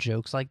fun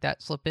jokes like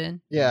that slip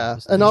in. Yeah,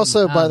 and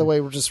also, by the way,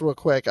 just real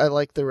quick, I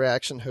like the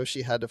reaction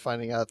Hoshi had to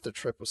finding out that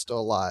Tripp was still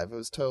alive. It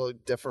was totally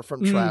different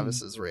from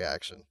Travis's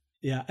reaction.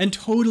 Yeah, and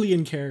totally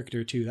in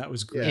character, too. That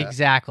was great. Yeah.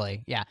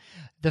 Exactly, yeah.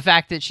 The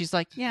fact that she's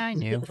like, yeah, I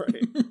knew.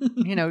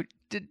 Right.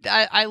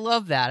 I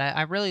love that.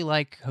 I really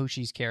like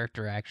Hoshi's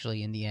character,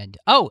 actually, in the end.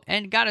 Oh,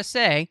 and gotta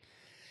say,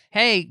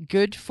 hey,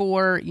 good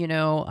for,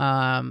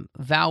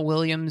 Val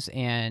Williams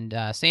and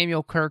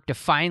Samuel Kirk to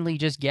finally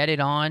just get it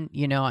on.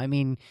 I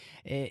mean,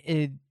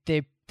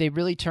 they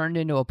really turned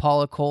into a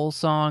Paula Cole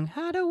song.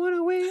 I don't want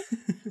to wait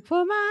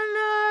for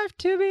my life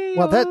to be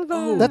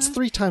over. That's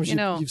 3 times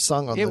you've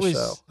sung on this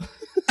show.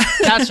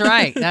 That's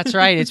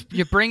right.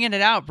 You're bringing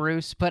it out,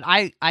 Bruce. But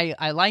I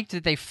liked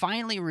that they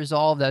finally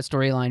resolved that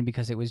storyline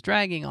because it was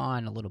dragging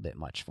on a little bit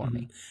much for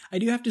me. I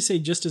do have to say,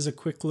 just as a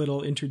quick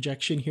little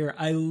interjection here,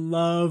 I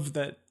love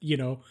that,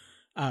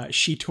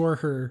 she tore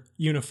her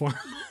uniform.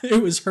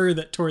 It was her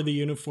that tore the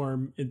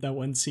uniform in that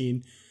one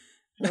scene.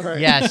 Right.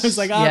 Yes. I was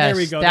like, there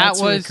we go.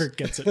 That's where Kirk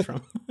gets it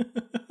from.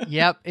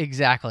 Yep,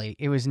 exactly.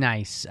 It was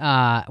nice.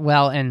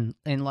 And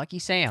Lucky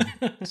Sam.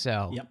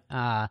 So, yep.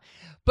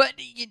 But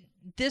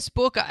this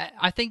book,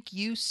 I think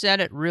you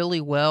said it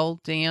really well,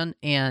 Dan,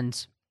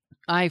 and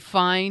I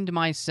find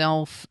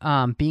myself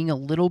being a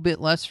little bit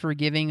less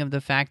forgiving of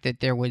the fact that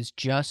there was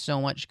just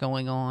so much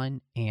going on,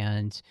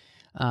 and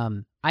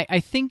I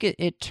think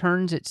it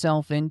turns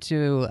itself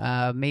into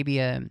maybe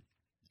a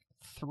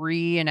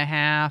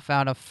 3.5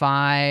 out of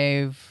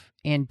 5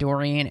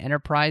 Andorian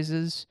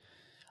Enterprises.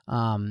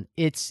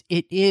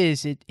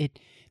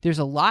 There's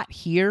a lot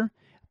here,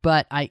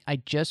 but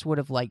I just would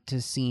have liked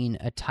to seen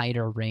a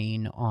tighter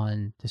rein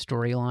on the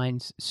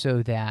storylines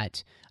so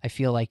that I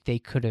feel like they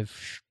could have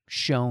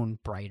shown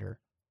brighter.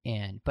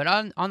 But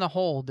on the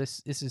whole,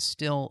 this is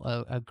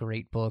still a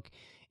great book,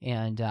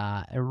 and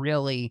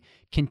really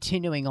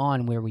continuing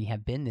on where we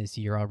have been this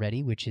year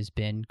already, which has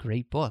been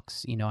great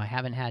books. I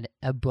haven't had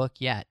a book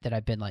yet that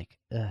I've been like,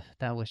 ugh,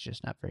 that was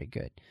just not very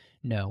good.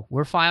 No,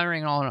 we're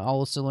firing on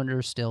all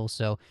cylinders still,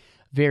 so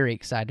very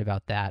excited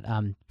about that.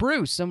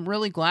 Bruce, I'm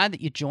really glad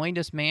that you joined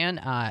us, man.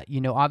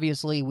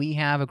 Obviously we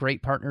have a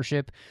great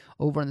partnership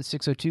over in the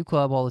 602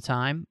 Club all the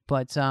time,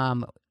 but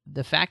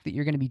the fact that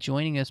you're going to be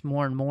joining us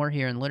more and more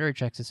here in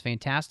Literature is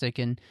fantastic.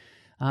 And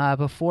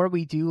before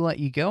we do let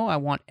you go, I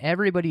want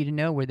everybody to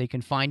know where they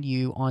can find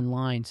you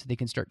online so they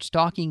can start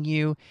stalking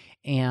you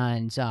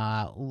and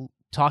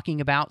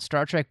talking about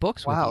Star Trek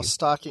books with you. Wow,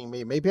 stalking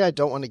me. Maybe I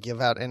don't want to give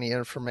out any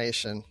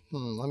information.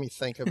 Let me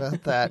think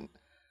about that.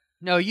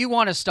 No, you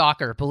want a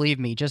stalker, believe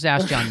me. Just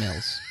ask John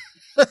Mills.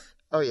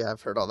 Oh, yeah,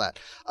 I've heard all that.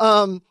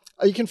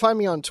 You can find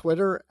me on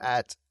Twitter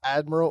at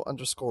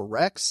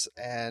Admiral_Rex,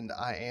 and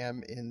I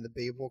am in the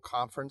Babel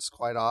conference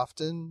quite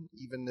often.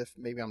 Even if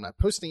maybe I'm not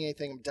posting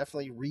anything, I'm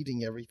definitely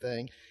reading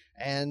everything.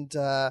 And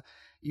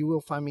you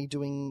will find me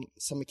doing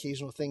some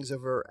occasional things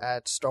over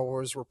at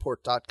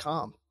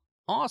StarWarsReport.com.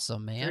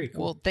 Awesome, man. Very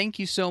cool. Well, thank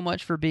you so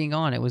much for being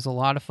on. It was a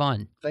lot of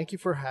fun. Thank you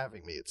for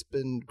having me. It's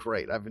been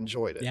great. I've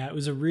enjoyed it. Yeah, it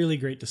was a really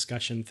great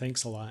discussion.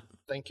 Thanks a lot.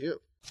 Thank you.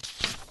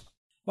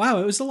 Wow,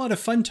 it was a lot of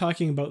fun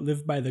talking about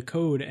Live by the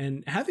Code,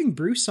 and having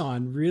Bruce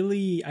on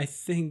really, I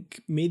think,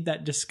 made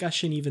that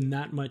discussion even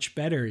that much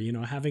better,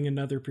 having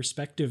another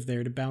perspective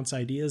there to bounce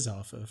ideas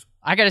off of.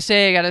 I gotta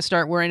say, I gotta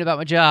start worrying about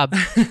my job.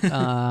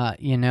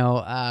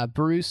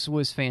 Bruce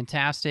was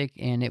fantastic,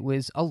 and it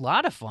was a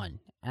lot of fun.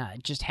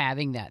 Just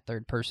having that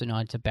third person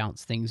on to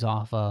bounce things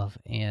off of.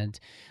 And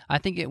I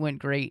think it went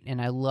great.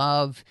 And I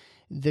love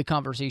the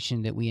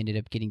conversation that we ended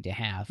up getting to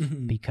have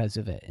because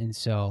of it. And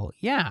so,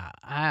 yeah,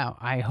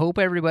 I hope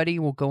everybody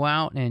will go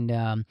out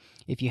and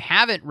if you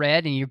haven't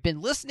read and you've been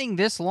listening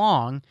this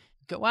long,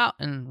 go out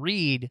and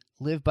read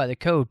Live by the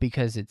Code,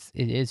 because it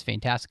is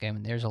fantastic. I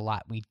mean, there's a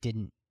lot we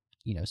didn't,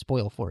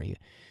 spoil for you.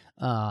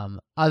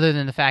 Other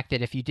than the fact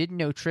that if you didn't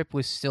know Tripp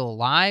was still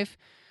alive,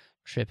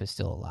 Tripp is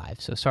still alive.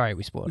 So sorry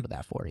we spoiled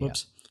that for you.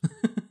 Whoops.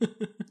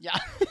 Yeah.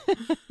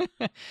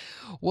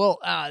 Well,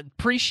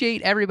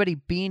 appreciate everybody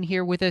being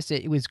here with us.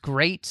 It was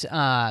great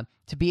to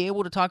be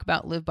able to talk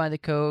about Live by the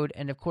Code.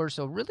 And of course,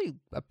 I really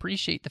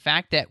appreciate the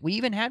fact that we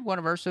even had one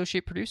of our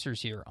associate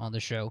producers here on the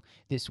show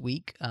this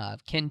week,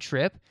 Ken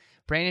Tripp,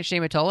 Brandon-Shea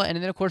Mutala, and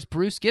then of course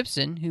Bruce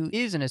Gibson, who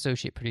is an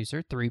associate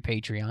producer through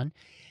Patreon.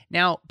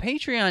 Now,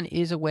 Patreon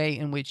is a way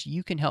in which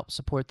you can help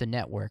support the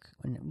network.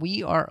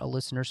 We are a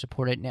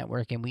listener-supported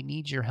network, and we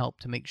need your help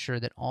to make sure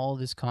that all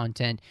this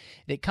content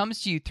that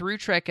comes to you through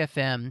Trek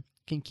FM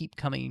can keep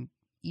coming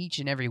each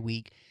and every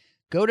week.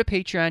 Go to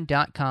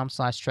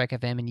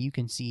patreon.com/TrekFM, and you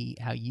can see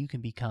how you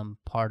can become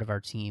part of our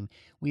team.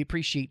 We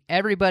appreciate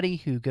everybody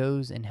who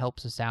goes and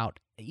helps us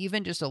out.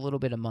 Even just a little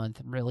bit a month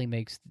really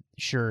makes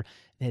sure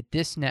that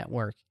this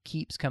network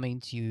keeps coming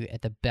to you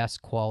at the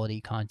best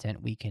quality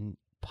content we can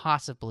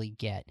possibly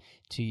get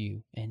to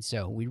you. And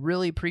so we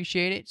really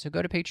appreciate it. So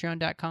go to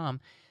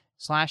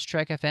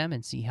patreon.com/TrekFM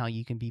and see how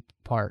you can be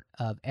part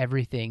of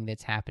everything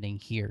that's happening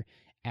here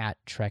at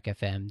Trek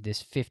FM,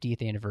 this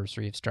 50th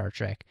anniversary of Star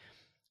Trek.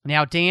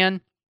 Now,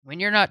 Dan, when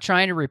you're not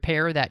trying to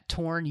repair that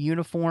torn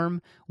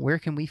uniform, where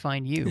can we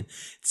find you? It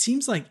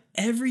seems like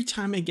every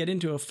time I get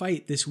into a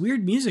fight, this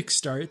weird music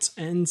starts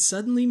and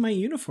suddenly my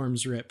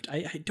uniform's ripped.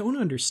 I don't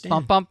understand.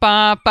 Bum, bum,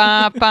 bum,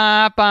 bum,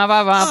 bum, bum,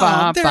 bum,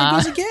 Oh, there it bum.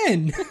 goes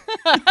again.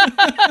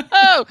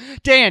 Oh,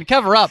 Dan,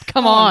 cover up.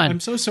 Come on. I'm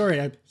so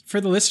sorry.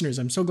 For the listeners,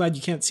 I'm so glad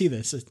you can't see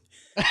this. Boy,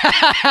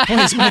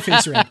 is my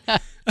face red.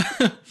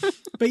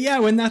 But yeah,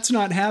 when that's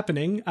not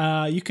happening,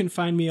 you can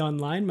find me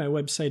online. My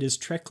website is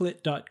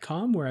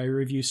treklit.com, where I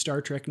review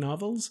Star Trek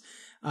novels.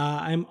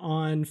 I'm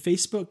on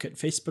Facebook at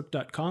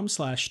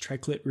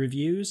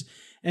facebook.com/TrekLitReviews,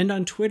 and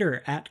on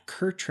Twitter at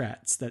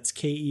Kertrats. That's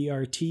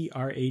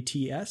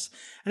KERTRATS.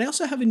 And I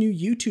also have a new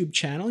YouTube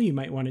channel you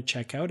might want to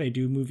check out. I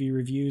do movie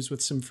reviews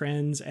with some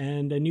friends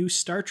and a new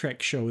Star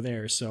Trek show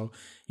there. So,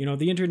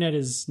 the internet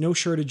is no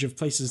shortage of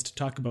places to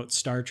talk about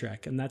Star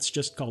Trek, and that's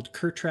just called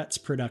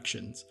Kertrats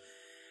Productions.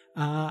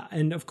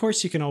 And of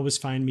course, you can always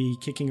find me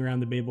kicking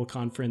around the Babel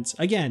Conference,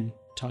 again,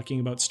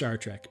 talking about Star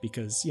Trek,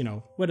 because,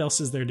 what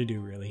else is there to do,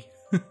 really?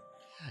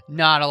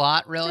 Not a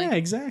lot, really. Yeah,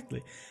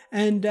 exactly.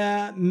 And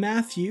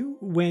Matthew,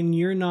 when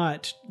you're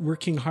not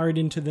working hard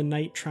into the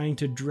night trying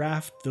to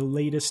draft the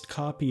latest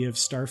copy of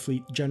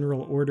Starfleet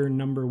General Order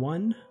No.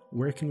 1,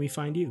 where can we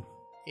find you?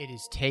 It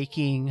is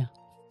taking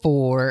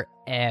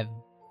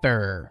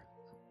forever.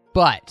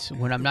 But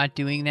when I'm not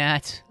doing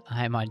that,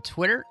 I'm on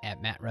Twitter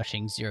at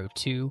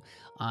MattRushing02.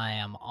 I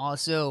am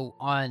also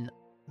on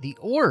The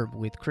Orb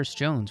with Chris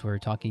Jones. We're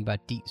talking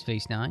about Deep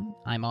Space Nine.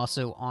 I'm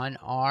also on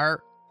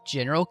our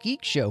General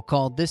Geek show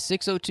called The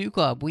 602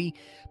 Club. We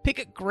pick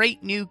a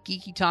great new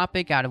geeky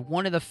topic out of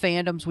one of the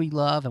fandoms we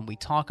love, and we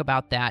talk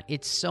about that.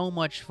 It's so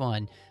much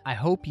fun. I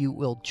hope you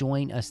will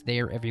join us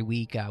there every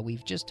week.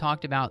 We've just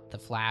talked about the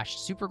Flash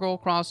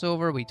Supergirl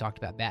crossover. We talked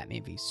about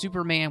Batman v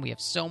Superman. We have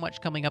so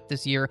much coming up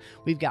this year.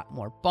 We've got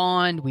more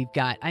Bond.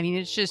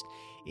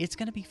 It's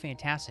going to be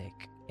fantastic.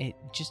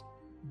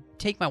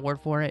 Take my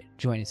word for it.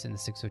 Join us in the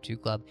 602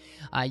 Club.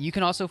 You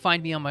can also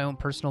find me on my own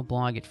personal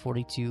blog at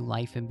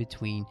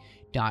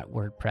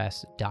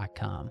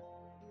 42lifeinbetween.wordpress.com.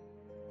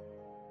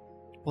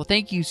 Well,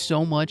 thank you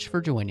so much for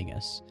joining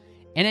us.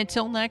 And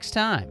until next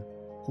time,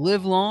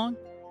 live long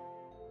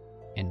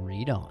and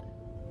read on.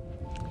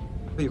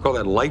 What do you call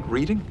that, light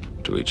reading?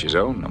 To each his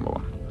own, number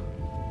one.